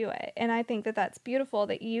 needs to do it. And I think that that's beautiful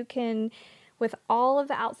that you can, with all of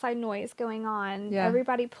the outside noise going on, Yeah.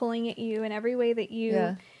 everybody pulling at you in every way that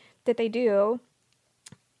Yeah. that they do,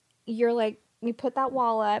 you're like, you put that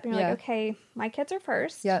wall up and you're Yeah. like, okay, my kids are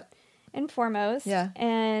first Yep. and foremost. Yeah.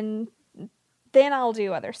 And then I'll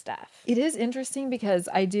do other stuff. It is interesting because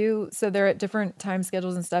so they're at different time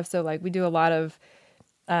schedules and stuff. So like we do a lot of,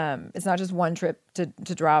 it's not just one trip to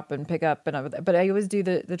drop and pick up but I always do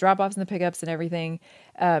the drop offs and the pickups and everything.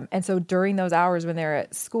 And so during those hours when they're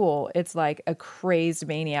at school, it's like a crazed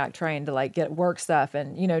maniac trying to like get work stuff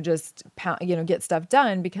and, just get stuff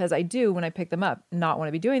done because I do, when I pick them up, not want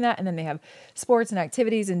to be doing that. And then they have sports and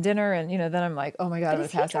activities and dinner. And, then I'm like, oh my God, I'm going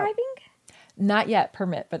Is to he pass out. driving? Not yet.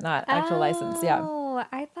 Permit, but not actual license. Yeah. Oh,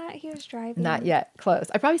 I thought he was driving. Not yet.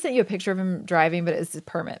 Close. I probably sent you a picture of him driving, but it's a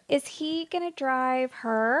permit. Is he gonna drive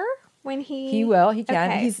her when he? He will. He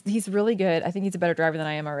can. Okay. He's really good. I think he's a better driver than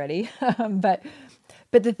I am already. But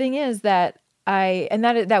the thing is that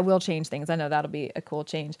that will change things. I know that'll be a cool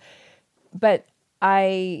change. But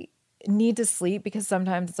I need to sleep because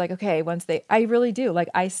sometimes it's like, okay, I really do. Like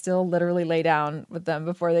I still literally lay down with them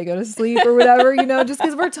before they go to sleep or whatever, just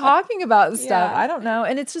because we're talking about stuff. Yeah. I don't know.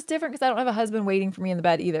 And it's just different because I don't have a husband waiting for me in the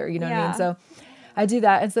bed either. You know what I mean? Yeah. So I do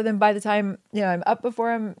that. And so then by the time, I'm up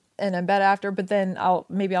before him and I'm bed after, but then I'll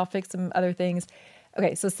fix some other things.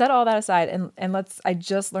 Okay. So set all that aside and I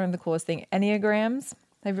just learned the coolest thing. Enneagrams.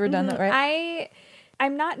 Have you ever done that, right?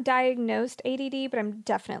 I'm not diagnosed ADD, but I'm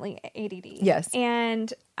definitely ADD. Yes.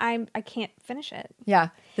 And I can't finish it. Yeah.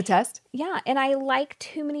 The test. Yeah. And I like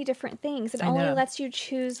too many different things. It only know. lets you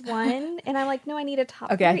choose one. And I'm like, no, I need a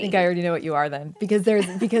top Okay, 3. I think I already know what you are then, because there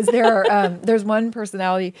are there's one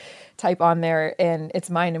personality type on there, and it's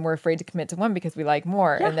mine, and we're afraid to commit to one because we like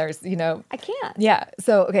more. Yeah. And there's I can't. yeah.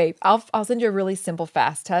 So okay, I'll send you a really simple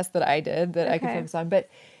fast test that I did that I could Okay. focus on. But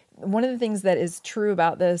one of the things that is true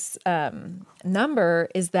about this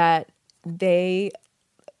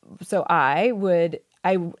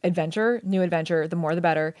new adventure, the more the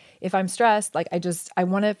better. If I'm stressed, like I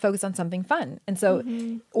want to focus on something fun. And so,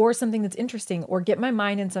 or something that's interesting, or get my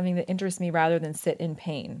mind in something that interests me rather than sit in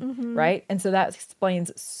pain. Right. And so that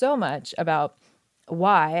explains so much about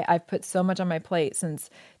why I've put so much on my plate since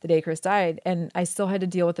the day Chris died. And I still had to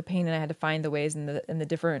deal with the pain, and I had to find the ways in the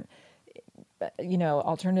different,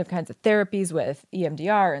 alternative kinds of therapies with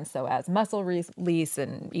EMDR, and so as muscle release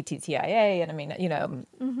and ETTIA, and I mean,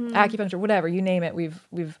 acupuncture, whatever, you name it.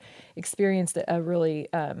 We've experienced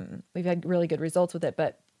we've had really good results with it.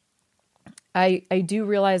 But I do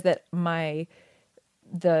realize that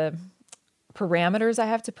the parameters I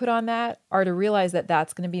have to put on that are to realize that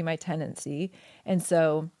that's going to be my tendency. And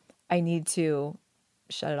so I need to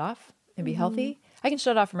shut it off and be healthy. I can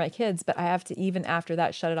shut it off for my kids, but I have to, even after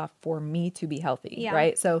that, shut it off for me to be healthy.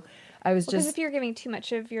 Right. So I was because if you're giving too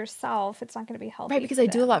much of yourself, it's not going to be healthy. Right. Because I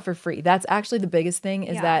do a lot for free. That's actually the biggest thing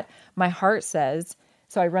is that my heart says,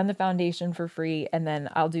 so I run the foundation for free, and then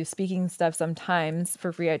I'll do speaking stuff sometimes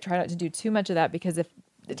for free. I try not to do too much of that, because if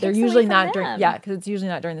they're usually not during, because it's usually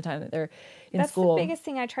not during the time that they're in school. That's the biggest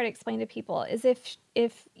thing I try to explain to people is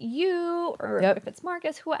if you or if it's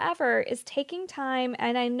Marcus, whoever is taking time,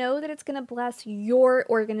 and I know that it's going to bless your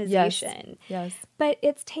organization, but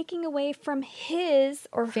it's taking away from his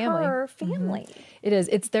or her family. It is.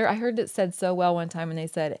 It's there. I heard it said so well one time when they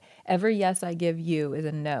said, every yes I give you is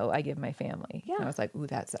a no I give my family. And I was like, ooh,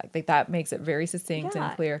 that's like that makes it very succinct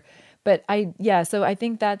and clear. But so I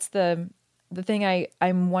think that's the thing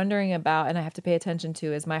I'm wondering about, and I have to pay attention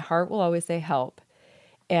to, is my heart will always say help.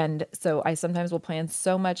 And so I sometimes will plan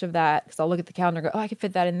so much of that, because I'll look at the calendar and go, oh, I could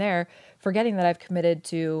fit that in there, forgetting that I've committed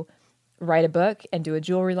to write a book and do a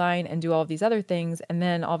jewelry line and do all of these other things. And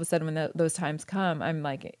then all of a sudden when those times come, I'm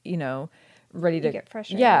like, ready to get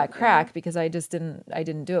frustrated. Crack because I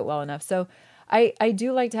didn't do it well enough. So I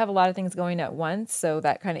do like to have a lot of things going at once, so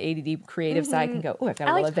that kind of ADD creative side can go, oh, I've got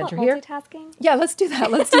a little adventure here. Multitasking. Yeah, let's do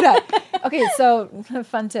that. Okay, so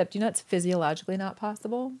fun tip. Do you know it's physiologically not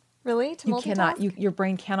possible? Really? To multitask? Your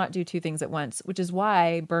brain cannot do two things at once, which is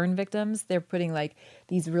why burn victims, they're putting like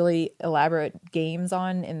these really elaborate games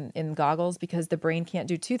on in goggles, because the brain can't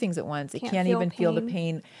do two things at once. It can't even feel the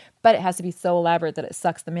pain, but it has to be so elaborate that it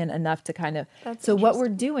sucks them in enough to kind of. So what we're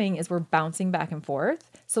doing is we're bouncing back and forth.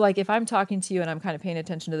 So like if I'm talking to you and I'm kind of paying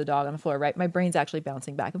attention to the dog on the floor, right? My brain's actually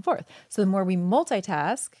bouncing back and forth. So the more we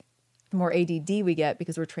multitask, the more ADD we get,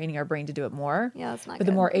 because we're training our brain to do it more. Yeah, that's not But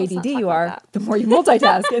good. the more ADD you are, the more you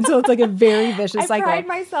multitask. And so it's like a very vicious cycle. I pride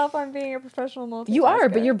myself on being a professional multitasker. You are,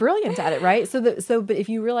 but you're brilliant at it, right? But if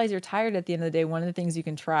you realize you're tired at the end of the day, one of the things you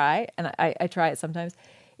can try, and I try it sometimes,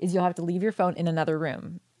 is you'll have to leave your phone in another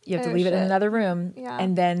room. You have to leave it in another room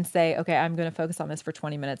and then say, okay, I'm going to focus on this for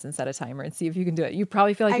 20 minutes and set a timer and see if you can do it. You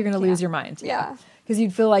probably feel like you're going to lose your mind. Yeah. Because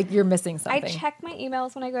you'd feel like you're missing something. I check my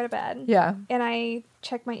emails when I go to bed. Yeah. And I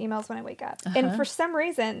check my emails when I wake up. And for some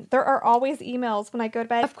reason, there are always emails when I go to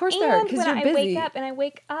bed. Of course there are, because you're busy. And when I wake up, and I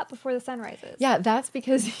wake up before the sun rises. Yeah, that's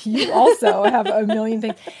because you also have a million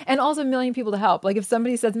things. And also a million people to help. Like if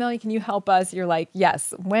somebody says, Melanie, can you help us? You're like,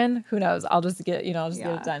 yes. When? Who knows? I'll just get get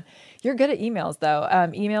it done. You're good at emails though.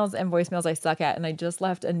 Emails and voicemails I suck at. And I just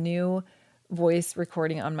left a new voice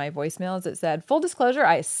recording on my voicemails. It said, full disclosure,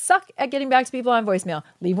 I suck at getting back to people on voicemail.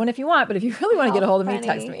 Leave one if you want, but if you really want to get a hold of me,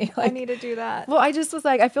 text me. I need to do that. Well, I just was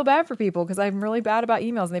like, I feel bad for people because I'm really bad about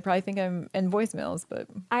emails, and they probably think I'm in voicemails, but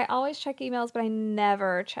I always check emails, but I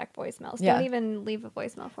never check voicemails. Yeah. Don't even leave a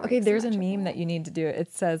voicemail for me. Okay, there's a meme that you need to do.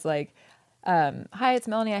 It says like, hi, it's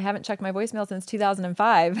Melanie. I haven't checked my voicemail since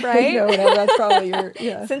 200005. Right? Whatever. That's probably your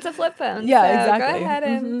Since a flip phone. Yeah, so exactly. Go ahead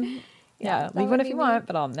and leave one if you want,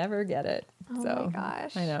 but I'll never get it. Oh so, my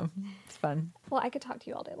gosh. I know. It's fun. Well, I could talk to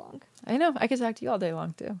you all day long. I know. I could talk to you all day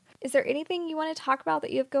long too. Is there anything you want to talk about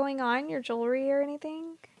that you have going on, your jewelry or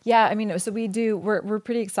anything? Yeah, I mean, so we're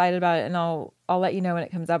pretty excited about it, and I'll let you know when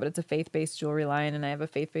it comes out, but it's a faith-based jewelry line, and I have a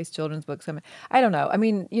faith-based children's book. So I don't know. I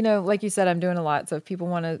mean, like you said, I'm doing a lot. So if people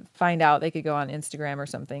want to find out, they could go on Instagram or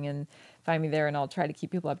something and find me there, and I'll try to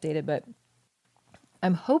keep people updated. But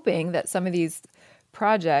I'm hoping that some of these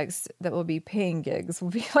projects that will be paying gigs will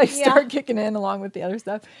be start kicking in along with the other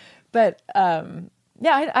stuff. But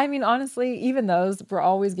I mean, honestly, even those, we're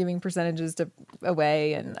always giving percentages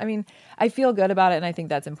away. And I mean, I feel good about it, and I think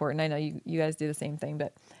that's important. I know you guys do the same thing,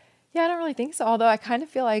 but yeah, I don't really think so. Although I kind of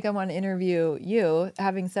feel like I want to interview you.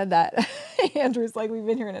 Having said that, Andrew's like, we've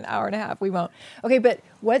been here in an hour and a half. We won't. Okay, but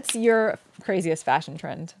what's your craziest fashion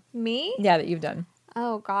trend? Me? Yeah, that you've done.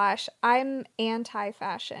 Oh gosh, I'm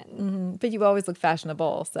anti-fashion. But you always look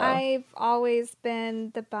fashionable. So I've always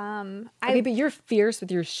been the bum. okay, but you're fierce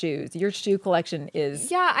with your shoes. Your shoe collection is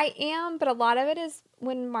Yeah, I am, but a lot of it is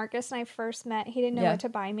when Marcus and I first met, he didn't know Yeah. what to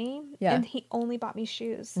buy me. Yeah. And he only bought me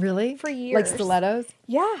shoes. really For years. like stilettos.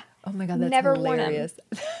 Yeah. Oh my god, that's Never worn 'em. hilarious.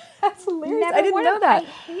 That's hilarious. Never I didn't worn know 'em. that. I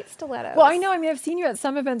hate stilettos. Well, I know. I mean, I've seen you at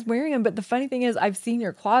some events wearing them, but the funny thing is, I've seen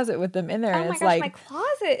your closet with them in there, Oh and my it's gosh, like my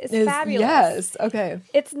closet is is- fabulous. Yes. Okay.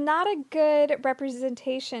 It's not a good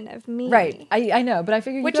representation of me. Right. I know, but I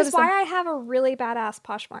figured. Which you go is to some- why I have a really badass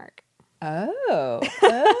Poshmark. Oh.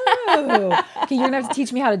 Oh. Okay, you're gonna have to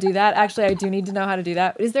teach me how to do that. Actually, I do need to know how to do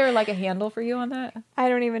that. Is there like a handle for you on that? I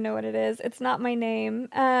don't even know what it is. It's not my name.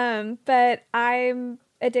 But I'm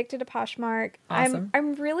addicted to Poshmark. Awesome.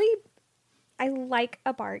 I like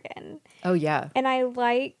a bargain. Oh yeah. And I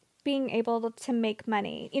like being able to make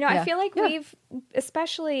money. You know, Yeah. I feel like Yeah. we've,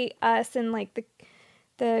 especially us and like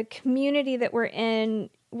the community that we're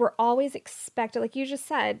in, we're always expected, like you just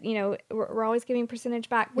said, you know, we're always giving percentage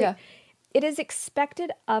back. Yeah. It is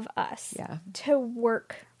expected of us Yeah. to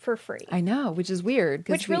work for free. I know, which is weird.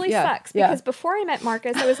 'Cause Which really yeah, sucks yeah. because before I met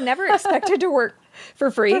Marcus, I was never expected to work for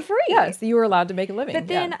free. for free. Yes, you were allowed to make a living. But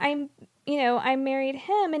then yeah. I married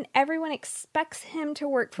him and everyone expects him to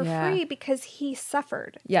work for Yeah. free because he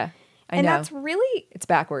suffered. Yeah, I And know. that's really, It's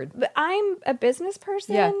backward. but I'm a business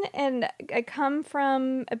person Yeah. and I come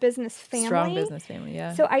from a business family. Strong business family.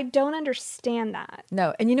 Yeah. So I don't understand that.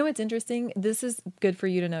 No, and you know what's interesting? This is good for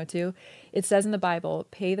you to know too. It says in the Bible,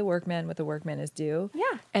 pay the workman what the workman is due.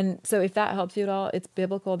 Yeah. And so if that helps you at all, it's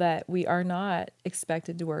biblical that we are not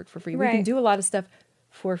expected to work for free. We can Right. do a lot of stuff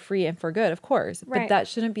for free and for good, of course. But Right. that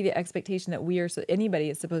shouldn't be the expectation that anybody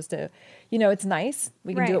is supposed to, it's nice.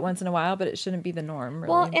 We can do Right. it once in a while, but it shouldn't be the norm,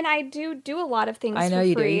 really. Well, and I do a lot of things I know for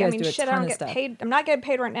you do. free. You I guys mean, do a shit, I ton don't of get stuff. paid. I'm not getting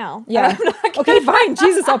paid right now. Yeah. Okay, fine.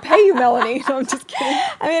 Jesus, I'll pay you, Melanie. No, I'm just kidding.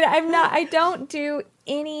 I mean, I don't do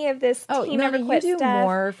any of this Oh, team never Melanie, you quit do stuff.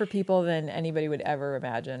 more for people than anybody would ever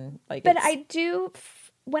imagine. Like, But it's- I do,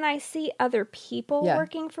 when I see other people Yeah.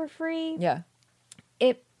 working for free, yeah.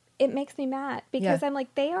 it makes me mad because Yeah. I'm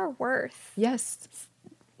like, they are worth Yes.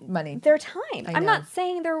 Money. their time. I I'm know. not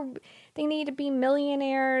saying they need to be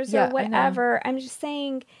millionaires Yeah, or I know. whatever. I'm just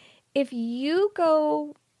saying if you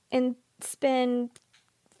go and spend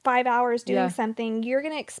 5 hours doing Yeah. something, you're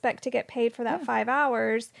going to expect to get paid for that 5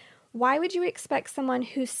 hours. Why would you expect someone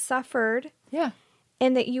who suffered Yeah.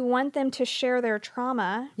 and that you want them to share their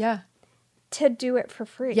trauma Yeah. to do it for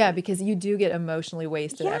free? Yeah, because you do get emotionally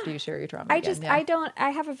wasted Yeah. after you share your trauma. I again. just, Yeah. I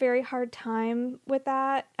have a very hard time with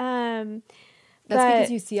that. That's but-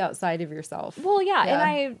 because you see outside of yourself. Well, yeah,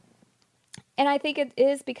 Yeah. and I think it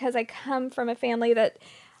is because I come from a family that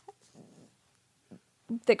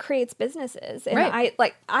creates businesses, and Right.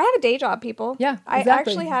 I have a day job, people. Yeah, I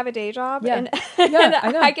exactly. actually have a day job, Yeah. and, Yeah, and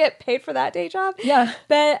I know. I get paid for that day job. Yeah.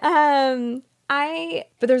 But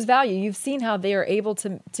But there's value. You've seen how they are able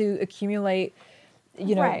to accumulate,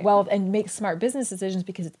 Right. wealth and make smart business decisions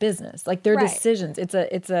because it's business. Like their Right. decisions.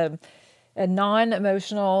 It's a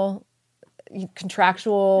non-emotional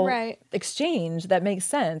contractual Right. exchange that makes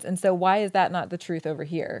sense. And so why is that not the truth over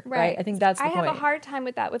here? Right. I think that's the I point. have a hard time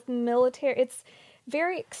with that with military. It's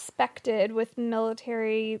very expected with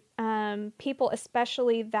military people,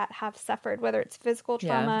 especially that have suffered, whether it's physical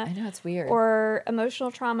trauma. I know, it's weird. Or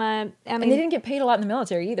emotional trauma. I mean, And they didn't get paid a lot in the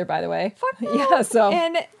military either, by the way. Fuck no. Yeah, so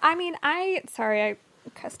And I mean, sorry, I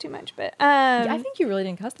cuss too much, but I think you really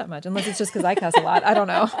didn't cuss that much, unless it's just because I cuss a lot. I don't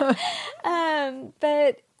know.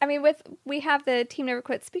 but I mean, we have the Team Never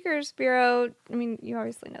Quit Speakers Bureau. I mean, you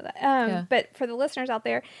obviously know that. Yeah. But for the listeners out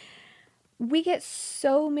there, we get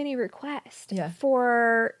so many requests Yeah.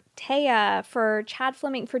 for Taya, for Chad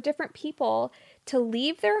Fleming, for different people to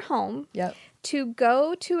leave their home, Yep. to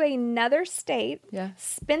go to another state, Yeah.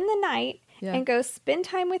 spend the night, Yeah. and go spend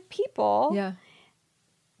time with people Yeah.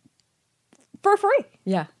 for free.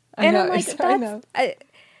 Yeah. And know. I'm like, I know.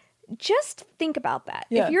 just think about that.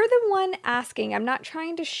 Yeah. If you're the one asking, I'm not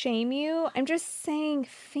trying to shame you. I'm just saying,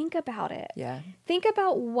 think about it. Yeah. Think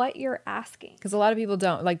about what you're asking. Because a lot of people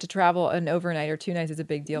don't like to travel an overnight or 2 nights is a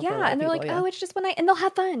big deal. for a Yeah, lot and of they're people, like, oh, it's just one night, and they'll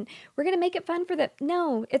have fun. We're gonna make it fun for them.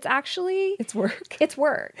 No, it's actually it's work. it's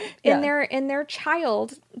work. Yeah. And their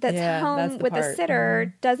child that's Yeah, home that's the with a part.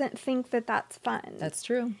 sitter doesn't think that that's fun. That's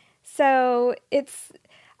true. So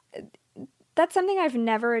that's something I've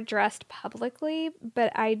never addressed publicly,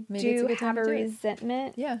 but I Maybe it's a do good time have to a do it.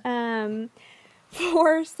 resentment. Yeah.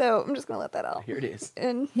 So I'm just gonna let that out. Here it is.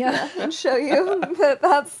 And Yeah. and show you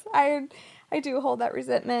that I do hold that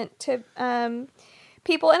resentment to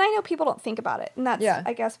people, and I know people don't think about it, and that's Yeah.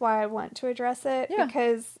 I guess why I want to address it, Yeah.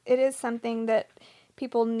 because it is something that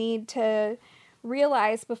people need to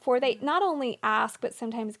realize before they not only ask but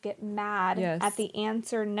sometimes get mad at the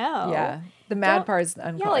answer no. Yeah. The mad part is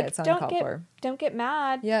it's uncalled for. Don't get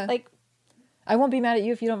mad. Yeah. Like, I won't be mad at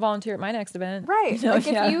you if you don't volunteer at my next event. Right. You know?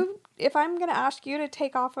 Like if I'm going to ask you to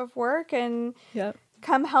take off of work and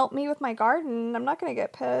come help me with my garden, I'm not going to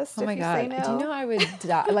get pissed if you say no. Do you know I would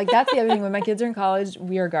die? Like, that's the other thing. When my kids are in college,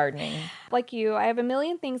 we are gardening. Like you, I have a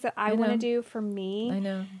million things that I want to do for me. I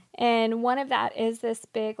know. And one of that is this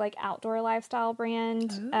big like outdoor lifestyle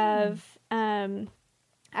brand of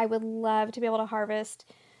I would love to be able to harvest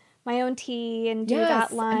my own tea and do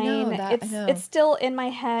that line. It's still in my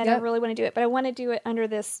head. I really want to do it, but I want to do it under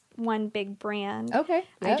this one big brand. Okay.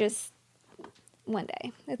 I just one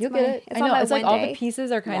day. You'll get it. I know. It's like all the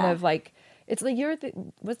pieces are kind of like, it's like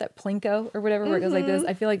what's that, Plinko or whatever, where it goes like this.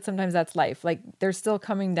 I feel like sometimes that's life. Like they're still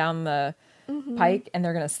coming down the pike and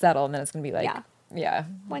they're going to settle and then it's going to be like,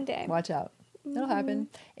 one day. Watch out. It'll happen.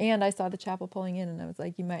 And I saw the chapel pulling in and I was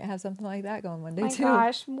like, you might have something like that going one day too. My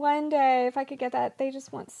gosh, one day if I could get that. They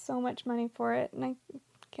just want so much money for it and I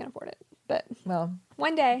can't afford it. But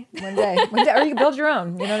one day. Or you can build your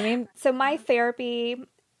own. You know what I mean? So my therapy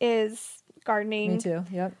is gardening. Me too.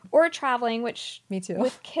 Yep. Or traveling, which me too.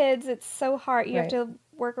 With kids, it's so hard. You have to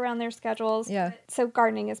work around their schedules. Yeah. So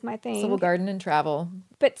gardening is my thing. So we'll garden and travel.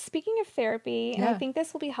 But speaking of therapy, and I think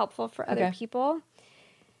this will be helpful for other people,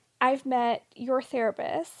 I've met your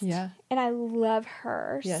therapist. Yeah. And I love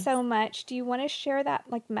her so much. Do you want to share that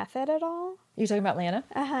like method at all? You're talking about Lana?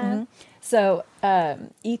 Uh-huh. Mm-hmm. So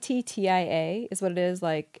ETTIA is what it is,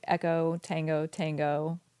 like Echo,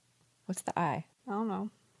 Tango. What's the I? I don't know.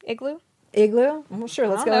 Igloo? Well, sure,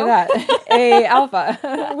 let's go with that. A Alpha,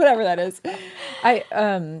 whatever that is.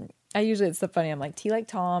 I usually, it's so funny. I'm like, T like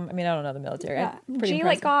Tom. I mean, I don't know the military. Yeah. G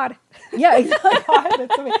like God. Yeah, exactly. God.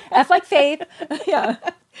 That's so F like Faith. Yeah.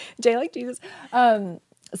 J like Jesus.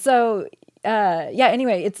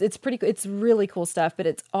 Anyway, it's pretty cool. It's really cool stuff, but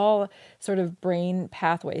it's all sort of brain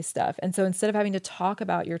pathway stuff. And so instead of having to talk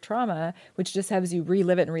about your trauma, which just has you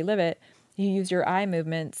relive it, you use your eye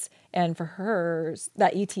movements. And for hers,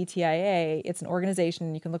 that ETTIA, it's an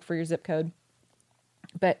organization. You can look for your zip code.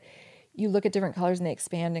 But you look at different colors and they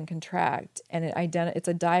expand and contract. And it's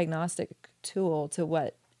a diagnostic tool to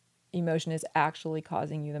what emotion is actually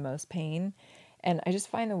causing you the most pain. And I just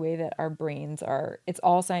find the way that our brains are, it's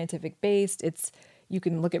all scientific based. You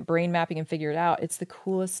can look at brain mapping and figure it out. It's the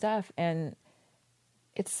coolest stuff. And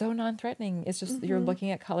it's so non-threatening. It's just, you're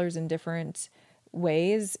looking at colors in different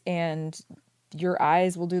ways and your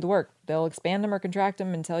eyes will do the work. They'll expand them or contract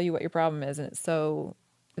them and tell you what your problem is. And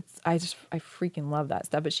I freaking love that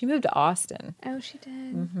stuff. But she moved to Austin. Oh, she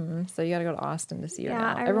did. Mm-hmm. So you got to go to Austin to see her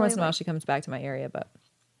now. Every really once in a while she comes back to my area, but.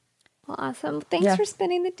 Well, awesome. Thanks for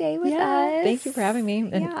spending the day with us. Thank you for having me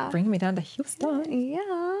and bringing me down to Houston.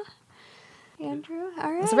 Yeah. Andrew,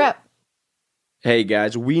 all right. That's a wrap. Hey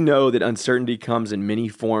guys, we know that uncertainty comes in many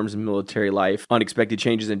forms in military life. Unexpected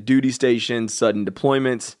changes in duty stations, sudden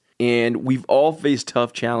deployments, and we've all faced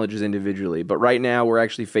tough challenges individually, but right now we're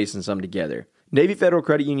actually facing some together. Navy Federal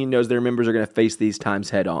Credit Union knows their members are going to face these times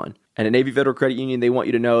head on. And at Navy Federal Credit Union, they want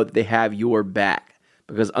you to know that they have your back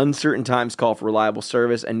because uncertain times call for reliable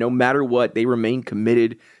service, and no matter what, they remain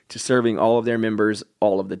committed to serving all of their members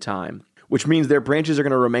all of the time, which means their branches are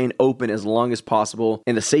going to remain open as long as possible,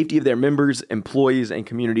 and the safety of their members, employees, and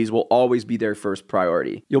communities will always be their first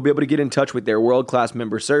priority. You'll be able to get in touch with their world-class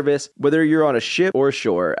member service. Whether you're on a ship or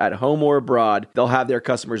ashore, at home or abroad, they'll have their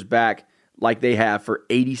customers back like they have for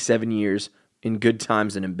 87 years in good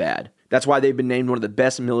times and in bad. That's why they've been named one of the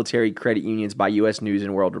best military credit unions by U.S. News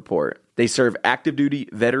and World Report. They serve active duty,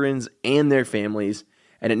 veterans, and their families.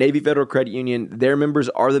 And at Navy Federal Credit Union, their members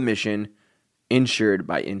are the mission, insured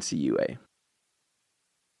by NCUA.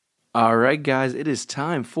 All right, guys, it is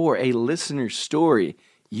time for a listener story.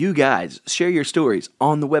 You guys share your stories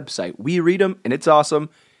on the website. We read them, and it's awesome.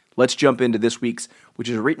 Let's jump into this week's, which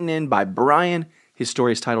is written in by Brian. His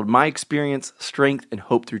story is titled, My Experience, Strength, and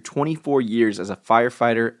Hope Through 24 Years as a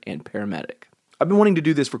Firefighter and Paramedic. I've been wanting to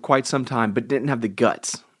do this for quite some time, but didn't have the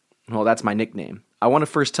guts. Well, that's my nickname. I want to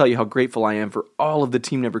first tell you how grateful I am for all of the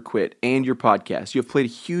Team Never Quit and your podcast. You have played a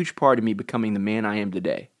huge part in me becoming the man I am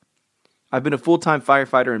today. I've been a full-time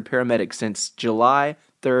firefighter and paramedic since July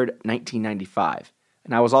 3rd, 1995,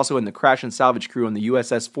 and I was also in the crash and salvage crew on the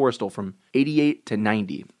USS Forrestal from 88 to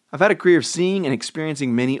 90. I've had a career of seeing and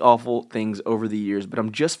experiencing many awful things over the years, but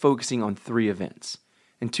I'm just focusing on 3 events.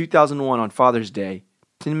 In 2001, on Father's Day,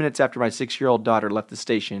 10 minutes after my 6-year-old daughter left the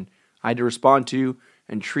station, I had to respond to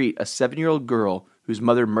and treat a 7-year-old girl whose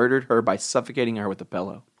mother murdered her by suffocating her with a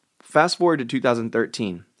pillow. Fast forward to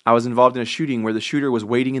 2013. I was involved in a shooting where the shooter was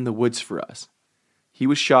waiting in the woods for us. He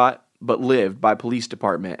was shot, but lived by police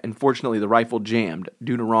department, and fortunately the rifle jammed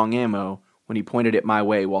due to wrong ammo when he pointed it my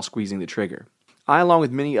way while squeezing the trigger. I, along with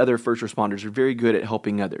many other first responders, are very good at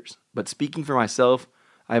helping others, but speaking for myself,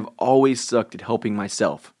 I have always sucked at helping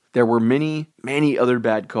myself. There were many, many other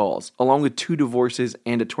bad calls, along with 2 divorces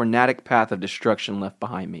and a tornadic path of destruction left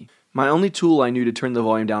behind me. My only tool I knew to turn the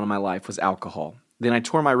volume down in my life was alcohol. Then I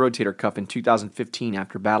tore my rotator cuff in 2015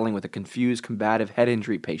 after battling with a confused, combative head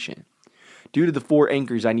injury patient. Due to the 4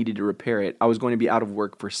 anchors I needed to repair it, I was going to be out of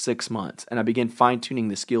work for 6 months, and I began fine-tuning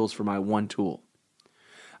the skills for my one tool.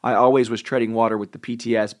 I always was treading water with the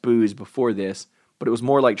PTS booze before this, but it was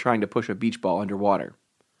more like trying to push a beach ball underwater.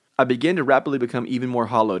 I began to rapidly become even more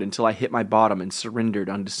hollowed until I hit my bottom and surrendered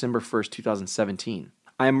on December 1st, 2017.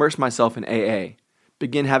 I immersed myself in AA,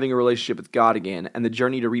 began having a relationship with God again, and the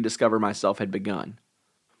journey to rediscover myself had begun.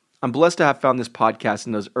 I'm blessed to have found this podcast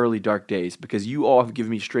in those early dark days because you all have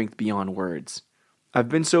given me strength beyond words. I've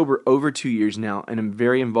been sober over 2 years now and am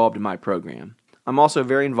very involved in my program. I'm also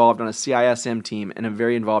very involved on a CISM team and am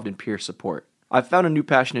very involved in peer support. I've found a new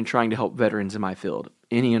passion in trying to help veterans in my field.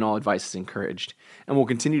 Any and all advice is encouraged, and will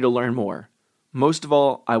continue to learn more. Most of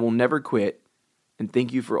all, I will never quit, and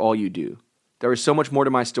thank you for all you do. There is so much more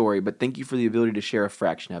to my story, but thank you for the ability to share a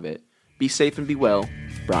fraction of it. Be safe and be well,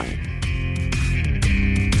 Brian.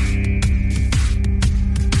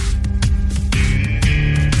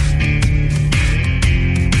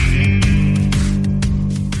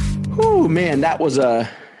 Oh man, that was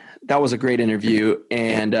a great interview,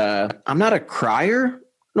 and I'm not a crier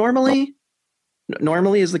normally.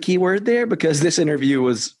 Normally is the key word there, because this interview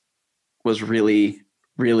was really,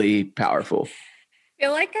 really powerful. I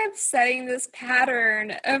feel like I'm setting this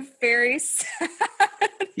pattern of very sad,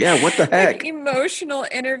 yeah, what the heck, like, emotional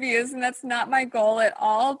interviews, and that's not my goal at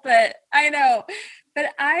all. But I know, but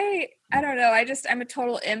I don't know. I'm a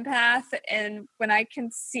total empath, and when I can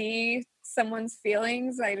see someone's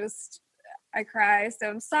feelings, I cry. So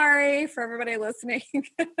I'm sorry for everybody listening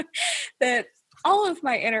that all of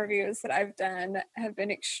my interviews that I've done have been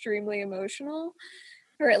extremely emotional,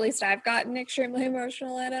 or at least I've gotten extremely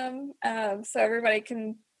emotional in them. So everybody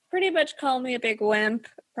can pretty much call me a big wimp,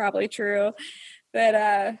 probably true.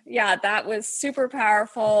 But yeah, that was super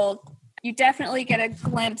powerful. You definitely get a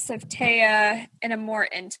glimpse of Taya in a more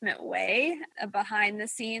intimate way, a behind the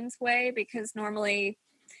scenes way, because normally,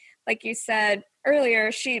 like you said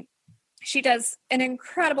earlier, she does an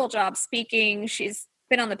incredible job speaking. She's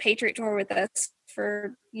been on the Patriot Tour with us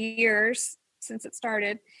for years, since it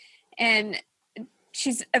started. And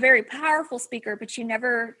she's a very powerful speaker, but you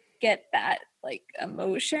never get that like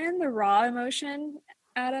emotion, the raw emotion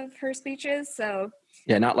out of her speeches. So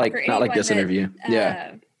yeah, not like this interview.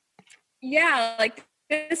 Yeah, like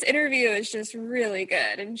this interview is just really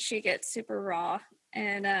good, and she gets super raw,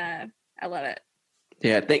 and I love it.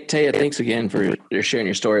 Yeah, Taya, thanks again for sharing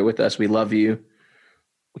your story with us. We love you.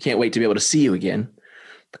 We can't wait to be able to see you again,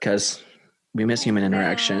 because we miss human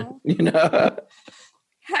interaction. You know.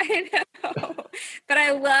 I know, but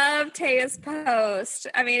I love Taya's post.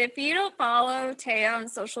 I mean, if you don't follow Taya on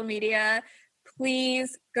social media,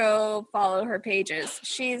 please go follow her pages.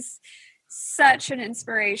 She's such an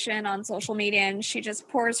inspiration on social media, and she just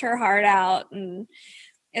pours her heart out, and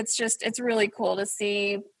it's really cool to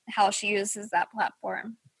see how she uses that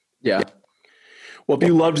platform. Yeah. Well, if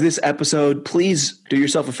you loved this episode, please do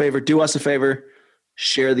yourself a favor, do us a favor,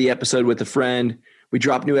 share the episode with a friend. We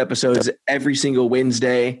drop new episodes every single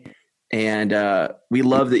Wednesday, and we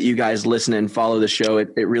love that you guys listen and follow the show.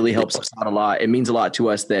 It really helps us out a lot. It means a lot to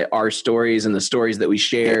us that our stories and the stories that we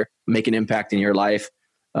share make an impact in your life.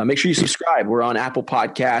 Make sure you subscribe. We're on Apple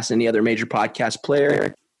Podcasts, any other major podcast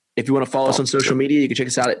player. If you want to follow us on social media, you can check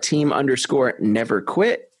us out at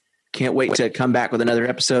team_neverquit. Can't wait to come back with another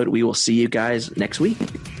episode. We will see you guys next week.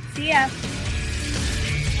 See ya.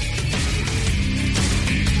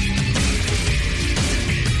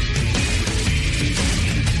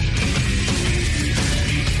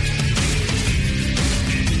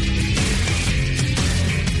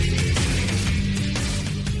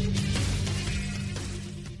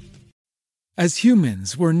 As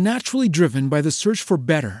humans, we're naturally driven by the search for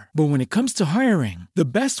better. But when it comes to hiring, the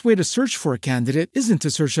best way to search for a candidate isn't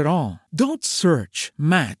to search at all. Don't search,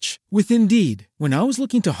 match with Indeed. When I was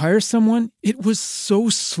looking to hire someone, it was so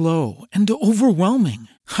slow and overwhelming.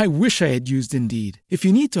 I wish I had used Indeed. If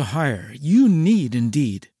you need to hire, you need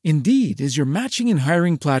Indeed. Indeed is your matching and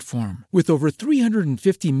hiring platform with over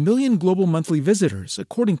 350 million global monthly visitors,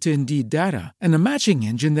 according to Indeed data, and a matching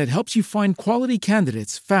engine that helps you find quality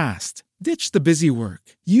candidates fast. Ditch the busy work.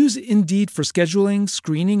 Use Indeed for scheduling,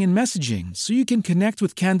 screening, and messaging so you can connect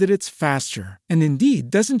with candidates faster. And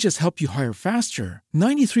Indeed doesn't just help you hire faster.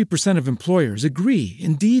 93% of employers agree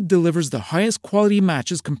Indeed delivers the highest quality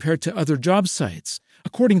matches compared to other job sites,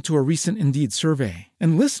 according to a recent Indeed survey.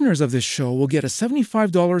 And listeners of this show will get a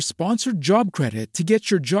 $75 sponsored job credit to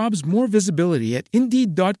get your jobs more visibility at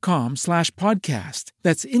Indeed.com/podcast.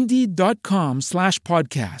 That's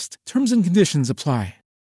Indeed.com/podcast. Terms and conditions apply.